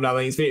comment on Robin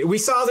Ellie's video. We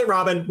solved it,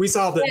 Robin. We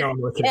solved it.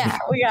 No, yeah,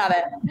 we got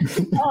it.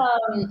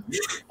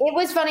 It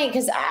was funny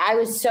because I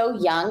was so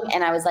young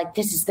and I was like,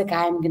 this is the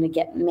guy I'm going to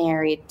get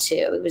married to.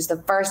 It was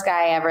the first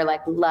guy I ever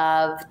like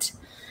loved.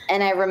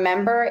 And I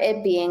remember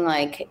it being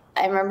like,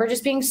 I remember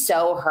just being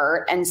so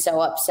hurt and so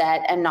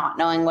upset and not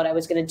knowing what I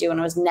was going to do. And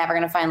I was never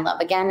going to find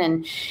love again.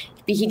 And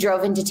he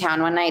drove into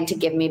town one night to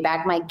give me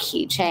back my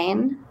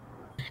keychain.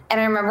 And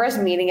I remember us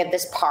meeting at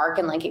this park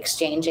and like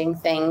exchanging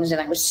things. And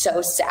I was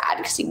so sad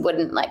because he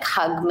wouldn't like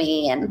hug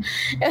me. And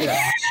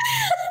I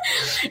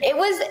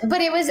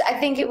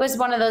think it was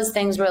one of those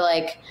things where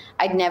like,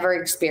 I'd never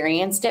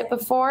experienced it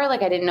before.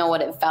 Like I didn't know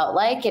what it felt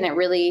like. And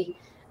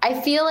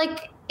I feel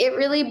like it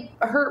really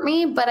hurt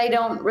me, but I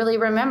don't really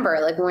remember.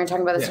 Like when we were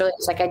talking about this earlier,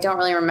 it's like, I don't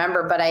really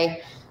remember, but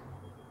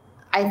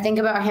I think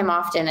about him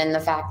often and the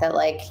fact that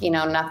like, you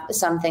know,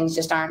 some things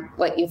just aren't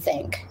what you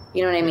think.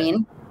 You know what I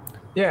mean?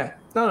 Yeah.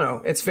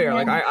 No, it's fair.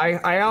 Yeah. Like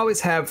I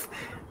always have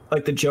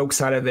like the joke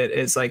side of it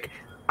is like,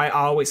 I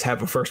always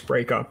have a first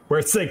breakup where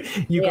it's like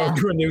you go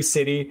to a new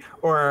city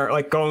or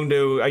like going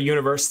to a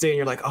university and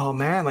you're like, oh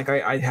man, like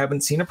I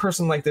haven't seen a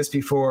person like this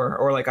before.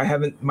 Or like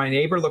my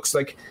neighbor looks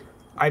like,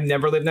 I've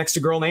never lived next to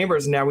girl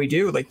neighbors and now we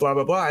do, like blah,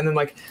 blah, blah. And then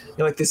like,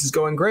 you're like, this is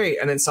going great.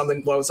 And then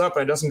something blows up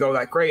and it doesn't go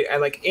that great.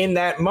 And like in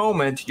that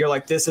moment, you're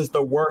like, this is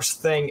the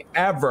worst thing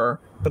ever.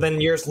 But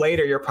then years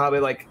later, you're probably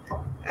like,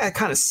 it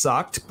kind of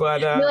sucked, but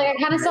you're like, I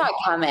kind of saw it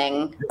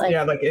coming.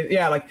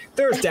 Like,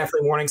 there's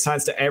definitely warning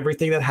signs to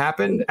everything that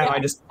happened. And I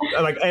just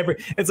like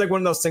it's like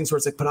one of those things where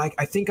it's like, but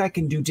I think I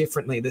can do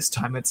differently this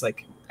time. It's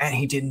like, and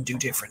he didn't do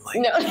differently.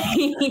 No.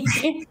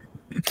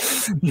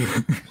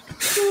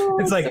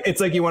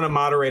 It's like you want a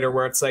moderator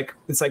where it's like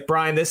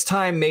Brian, this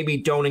time maybe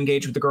don't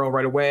engage with the girl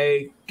right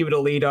away, give it a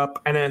lead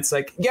up, and then it's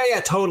like yeah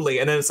totally,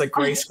 and then it's like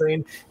gray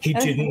screen. He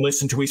didn't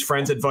listen to his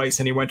friend's advice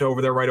and he went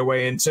over there right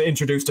away and so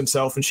introduced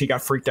himself and she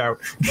got freaked out.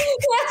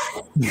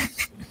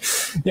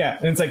 Yeah,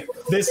 and it's like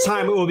this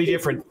time it will be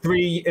different.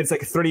 It's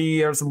like 30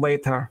 years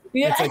later.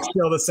 It's like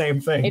still the same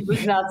thing. It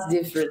was not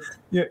different.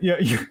 Yeah.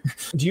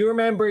 Do you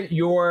remember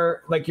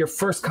your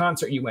first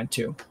concert you went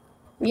to?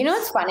 You know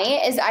what's funny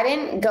is I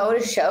didn't go to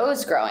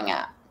shows growing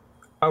up.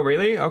 Oh,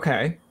 really?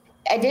 Okay.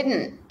 I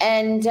didn't.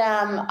 And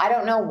I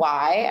don't know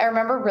why. I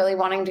remember really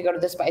wanting to go to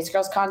the Spice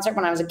Girls concert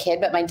when I was a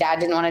kid, but my dad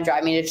didn't want to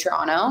drive me to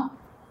Toronto.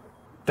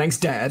 Thanks,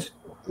 Dad.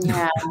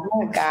 Yeah,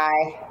 what a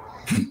guy.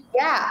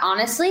 Yeah,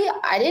 honestly,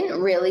 I didn't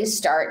really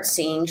start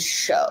seeing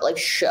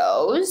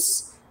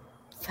shows.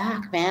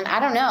 Fuck, man.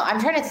 I don't know.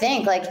 I'm trying to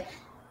think. Like,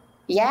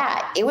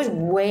 yeah, it was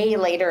way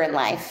later in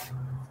life.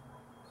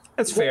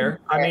 That's fair.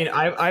 I mean,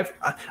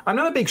 I'm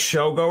not a big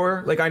show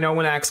goer. Like, I know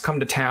when acts come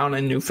to town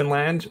in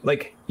Newfoundland,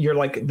 like you're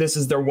like, this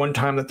is their one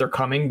time that they're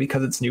coming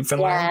because it's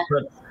Newfoundland. Yeah.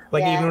 But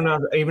like,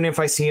 even if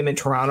I see them in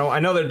Toronto,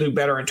 I know they'll do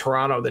better in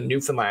Toronto than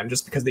Newfoundland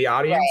just because of the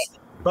audience. Right.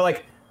 But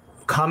like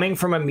coming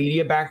from a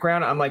media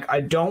background, I'm like,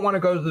 I don't want to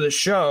go to the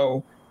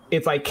show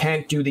if I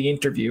can't do the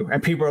interview.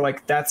 And people are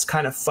like, that's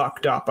kind of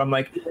fucked up. I'm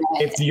like,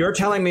 if you're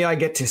telling me I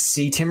get to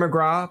see Tim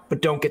McGraw,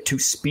 but don't get to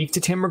speak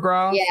to Tim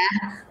McGraw,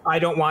 I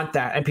don't want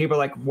that. And people are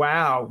like,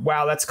 wow,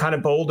 that's kind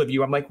of bold of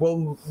you. I'm like,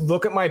 well,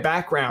 look at my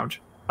background.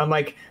 I'm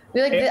like,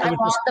 I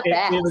want the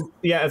best.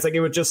 It's like,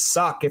 it would just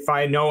suck if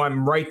I know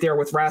I'm right there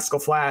with Rascal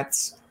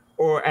Flatts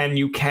and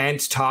you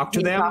can't talk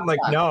to them. Like,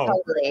 no.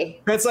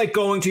 Totally. That's like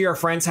going to your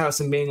friend's house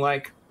and being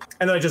like,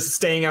 and then just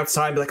staying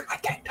outside and be like, I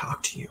can't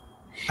talk to you.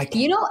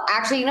 You know,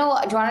 do you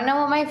want to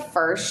know what my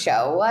first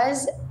show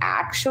was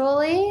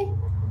actually?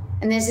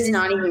 And this is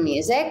not even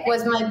music,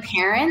 was my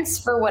parents,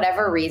 for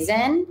whatever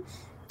reason,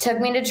 took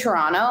me to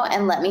Toronto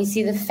and let me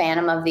see the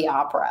Phantom of the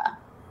Opera.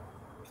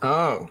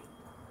 Oh,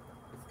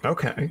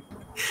 okay.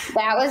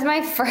 That was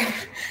my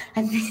first.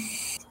 My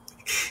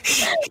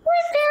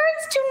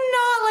parents do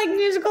not like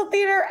musical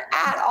theater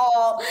at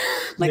all.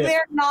 Like,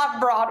 they're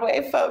not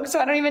Broadway folks, so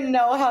I don't even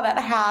know how that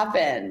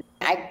happened.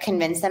 I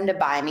convinced them to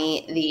buy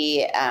me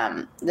the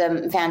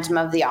Phantom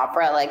of the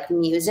Opera like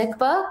music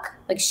book,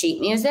 like sheet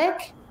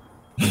music.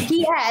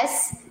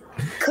 P.S.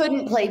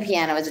 couldn't play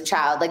piano as a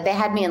child. Like, they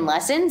had me in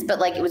lessons, but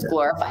like it was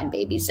glorified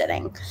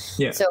babysitting.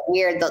 Yeah. So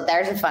weird.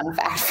 There's a fun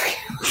fact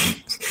for you.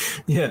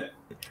 Yeah.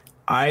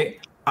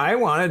 I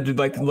wanted to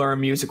like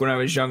learn music when I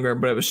was younger,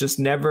 but it was just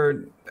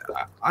never,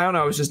 I don't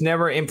know, it was just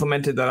never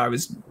implemented that I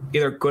was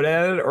either good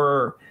at it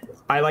or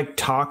I like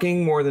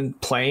talking more than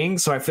playing.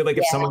 So I feel like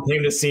if someone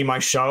came to see my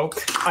show,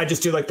 I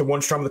just do like the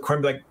one strum of the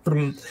chord, like,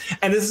 boom.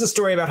 And this is a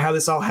story about how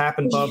this all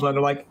happened, blah, blah. And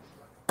they're like,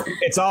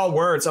 it's all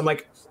words. I'm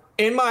like,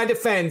 in my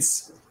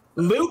defense,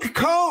 Luke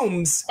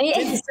Combs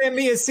didn't send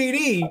me a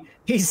CD.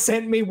 He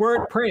sent me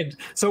word print.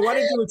 So what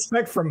did you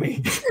expect from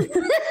me?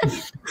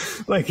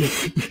 Like,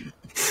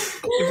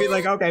 it'd be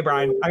like, okay,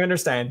 Brian, I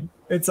understand.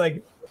 It's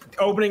like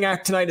opening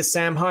act tonight is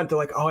Sam Hunt. They're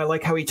like, oh, I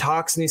like how he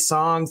talks in these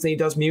songs and he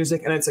does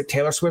music. And it's like,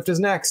 Taylor Swift is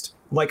next.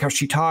 Like how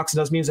she talks and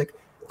does music.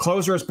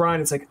 Closer is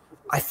Brian. It's like,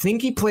 I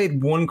think he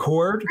played one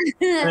chord.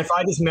 And if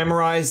I just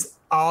memorize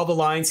all the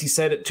lines he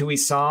said to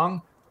his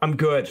song, I'm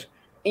good.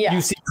 Yeah.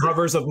 You see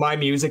covers of my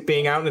music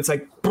being out and it's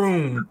like,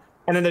 boom.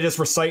 And then they just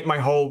recite my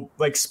whole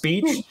like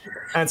speech.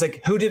 And it's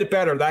like, who did it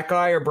better, that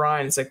guy or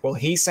Brian? It's like, well,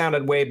 he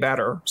sounded way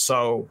better.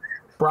 So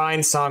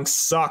Brian's song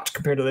sucked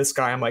compared to this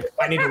guy. I'm like,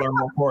 I need to learn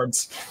more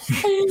chords.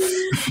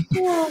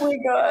 Oh my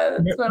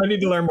God. I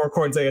need to learn more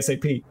chords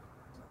ASAP.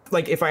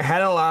 Like if I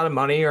had a lot of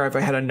money or if I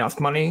had enough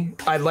money,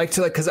 I'd like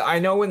to like, cause I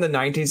know in the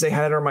 90s they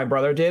had it, or my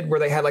brother did, where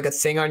they had like a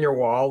thing on your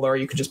wall or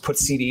you could just put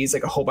CDs,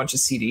 like a whole bunch of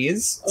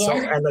CDs. Yeah. So,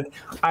 and like,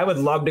 I would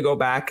love to go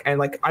back and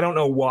like, I don't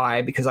know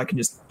why, because I can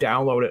just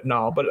download it and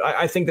all, but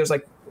I think there's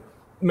like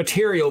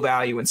material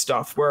value and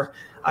stuff where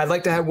I'd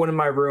like to have one in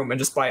my room and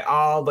just buy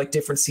all like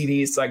different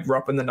CDs that I grew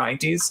up in the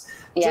 90s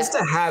just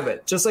to have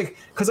it. Just like,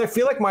 because I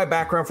feel like my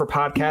background for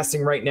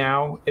podcasting right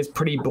now is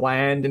pretty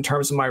bland in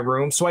terms of my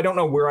room. So I don't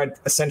know where I'd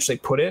essentially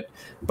put it,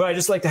 but I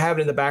just like to have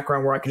it in the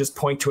background where I can just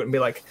point to it and be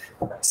like,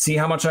 see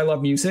how much I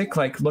love music?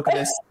 Like, look at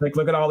this, like,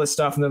 look at all this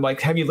stuff. And then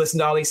like, have you listened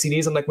to all these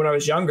CDs? I'm like, when I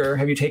was younger,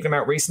 have you taken them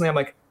out recently? I'm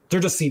like,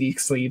 they're just CD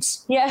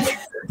sleeves. Yeah.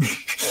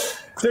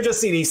 They're just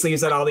CD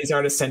sleeves that all these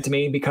artists sent to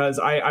me because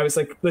I was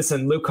like,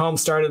 listen, Luke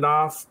Combs started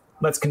off.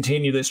 Let's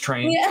continue this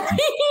train. Yeah.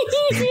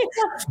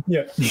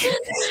 Yeah.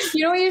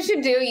 You know what you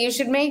should do? You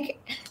should make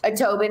a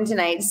Tobin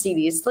Tonight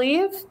CD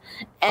sleeve.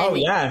 And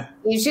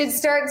you should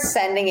start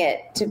sending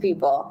it to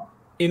people.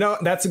 You know,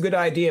 that's a good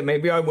idea.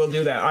 Maybe I will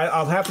do that.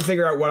 I'll have to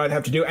figure out what I'd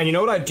have to do. And you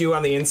know what I'd do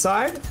on the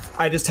inside?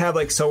 I just have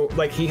like, so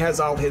like he has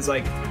all his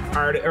like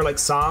art or like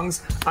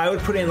songs. I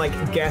would put in like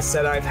guests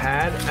that I've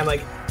had and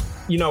like,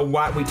 you know,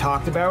 what we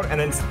talked about. And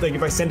then like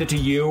if I send it to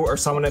you or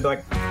someone, I'd be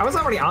like, I was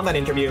already on that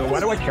interview. Why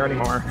do I care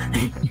anymore?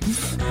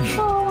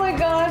 Oh my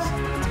gosh.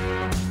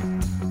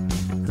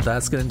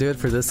 That's going to do it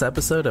for this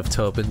episode of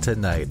Tobin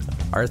Tonight.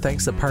 Our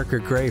thanks to Parker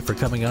Graye for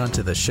coming on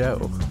to the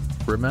show.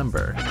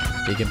 Remember,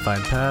 you can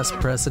find past,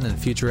 present, and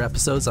future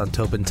episodes on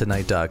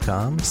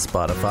TobinTonight.com,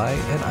 Spotify,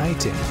 and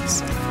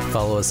iTunes.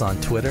 Follow us on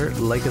Twitter,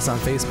 like us on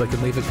Facebook,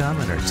 and leave a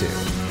comment or two.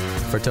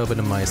 For Tobin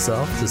and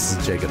myself, this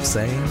is Jacob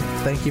saying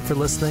thank you for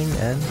listening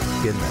and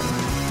good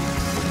night.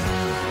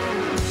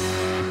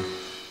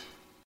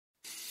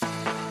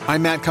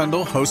 I'm Matt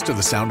Kundle, host of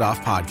the Sound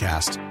Off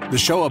Podcast, the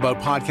show about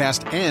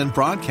podcast and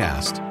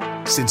broadcast.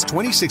 Since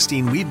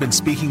 2016, we've been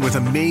speaking with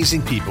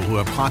amazing people who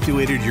have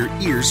populated your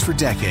ears for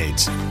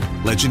decades.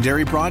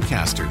 Legendary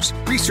broadcasters,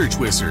 research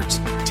wizards,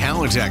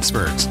 talent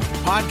experts,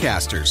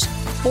 podcasters,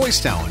 voice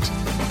talent.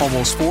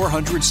 Almost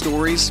 400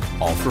 stories,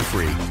 all for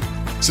free.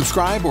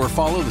 Subscribe or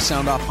follow the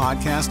Sound Off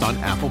Podcast on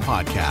Apple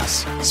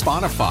Podcasts,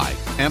 Spotify,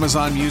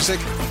 Amazon Music,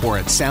 or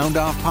at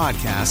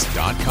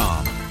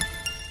soundoffpodcast.com.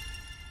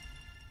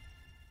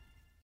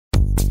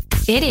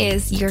 It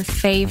is your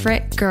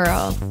favorite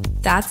girl.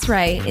 That's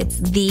right, it's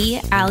the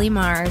Allie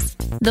Mars,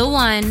 the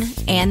one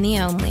and the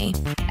only.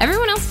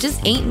 Everyone else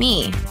just ain't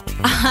me.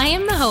 I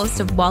am the host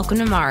of Welcome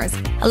to Mars,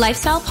 a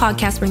lifestyle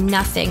podcast where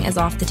nothing is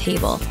off the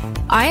table.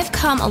 I have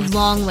come a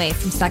long way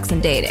from sex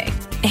and dating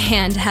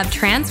and have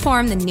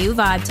transformed the new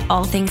vibe to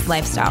all things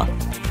lifestyle.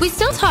 We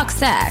still talk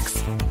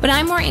sex, but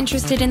I'm more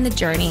interested in the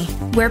journey,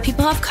 where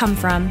people have come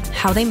from,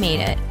 how they made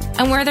it,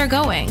 and where they're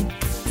going.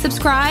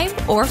 Subscribe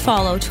or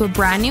follow to a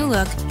brand new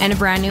look and a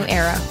brand new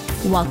era.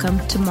 Welcome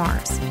to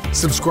Mars.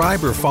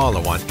 Subscribe or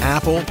follow on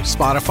Apple,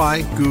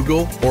 Spotify,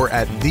 Google, or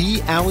at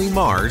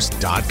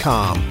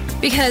theallymars.com.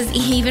 Because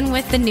even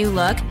with the new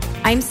look,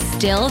 I'm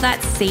still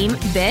that same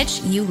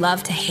bitch you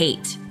love to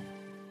hate.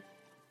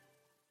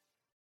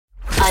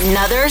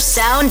 Another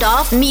Sound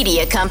Off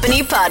Media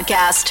Company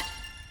podcast.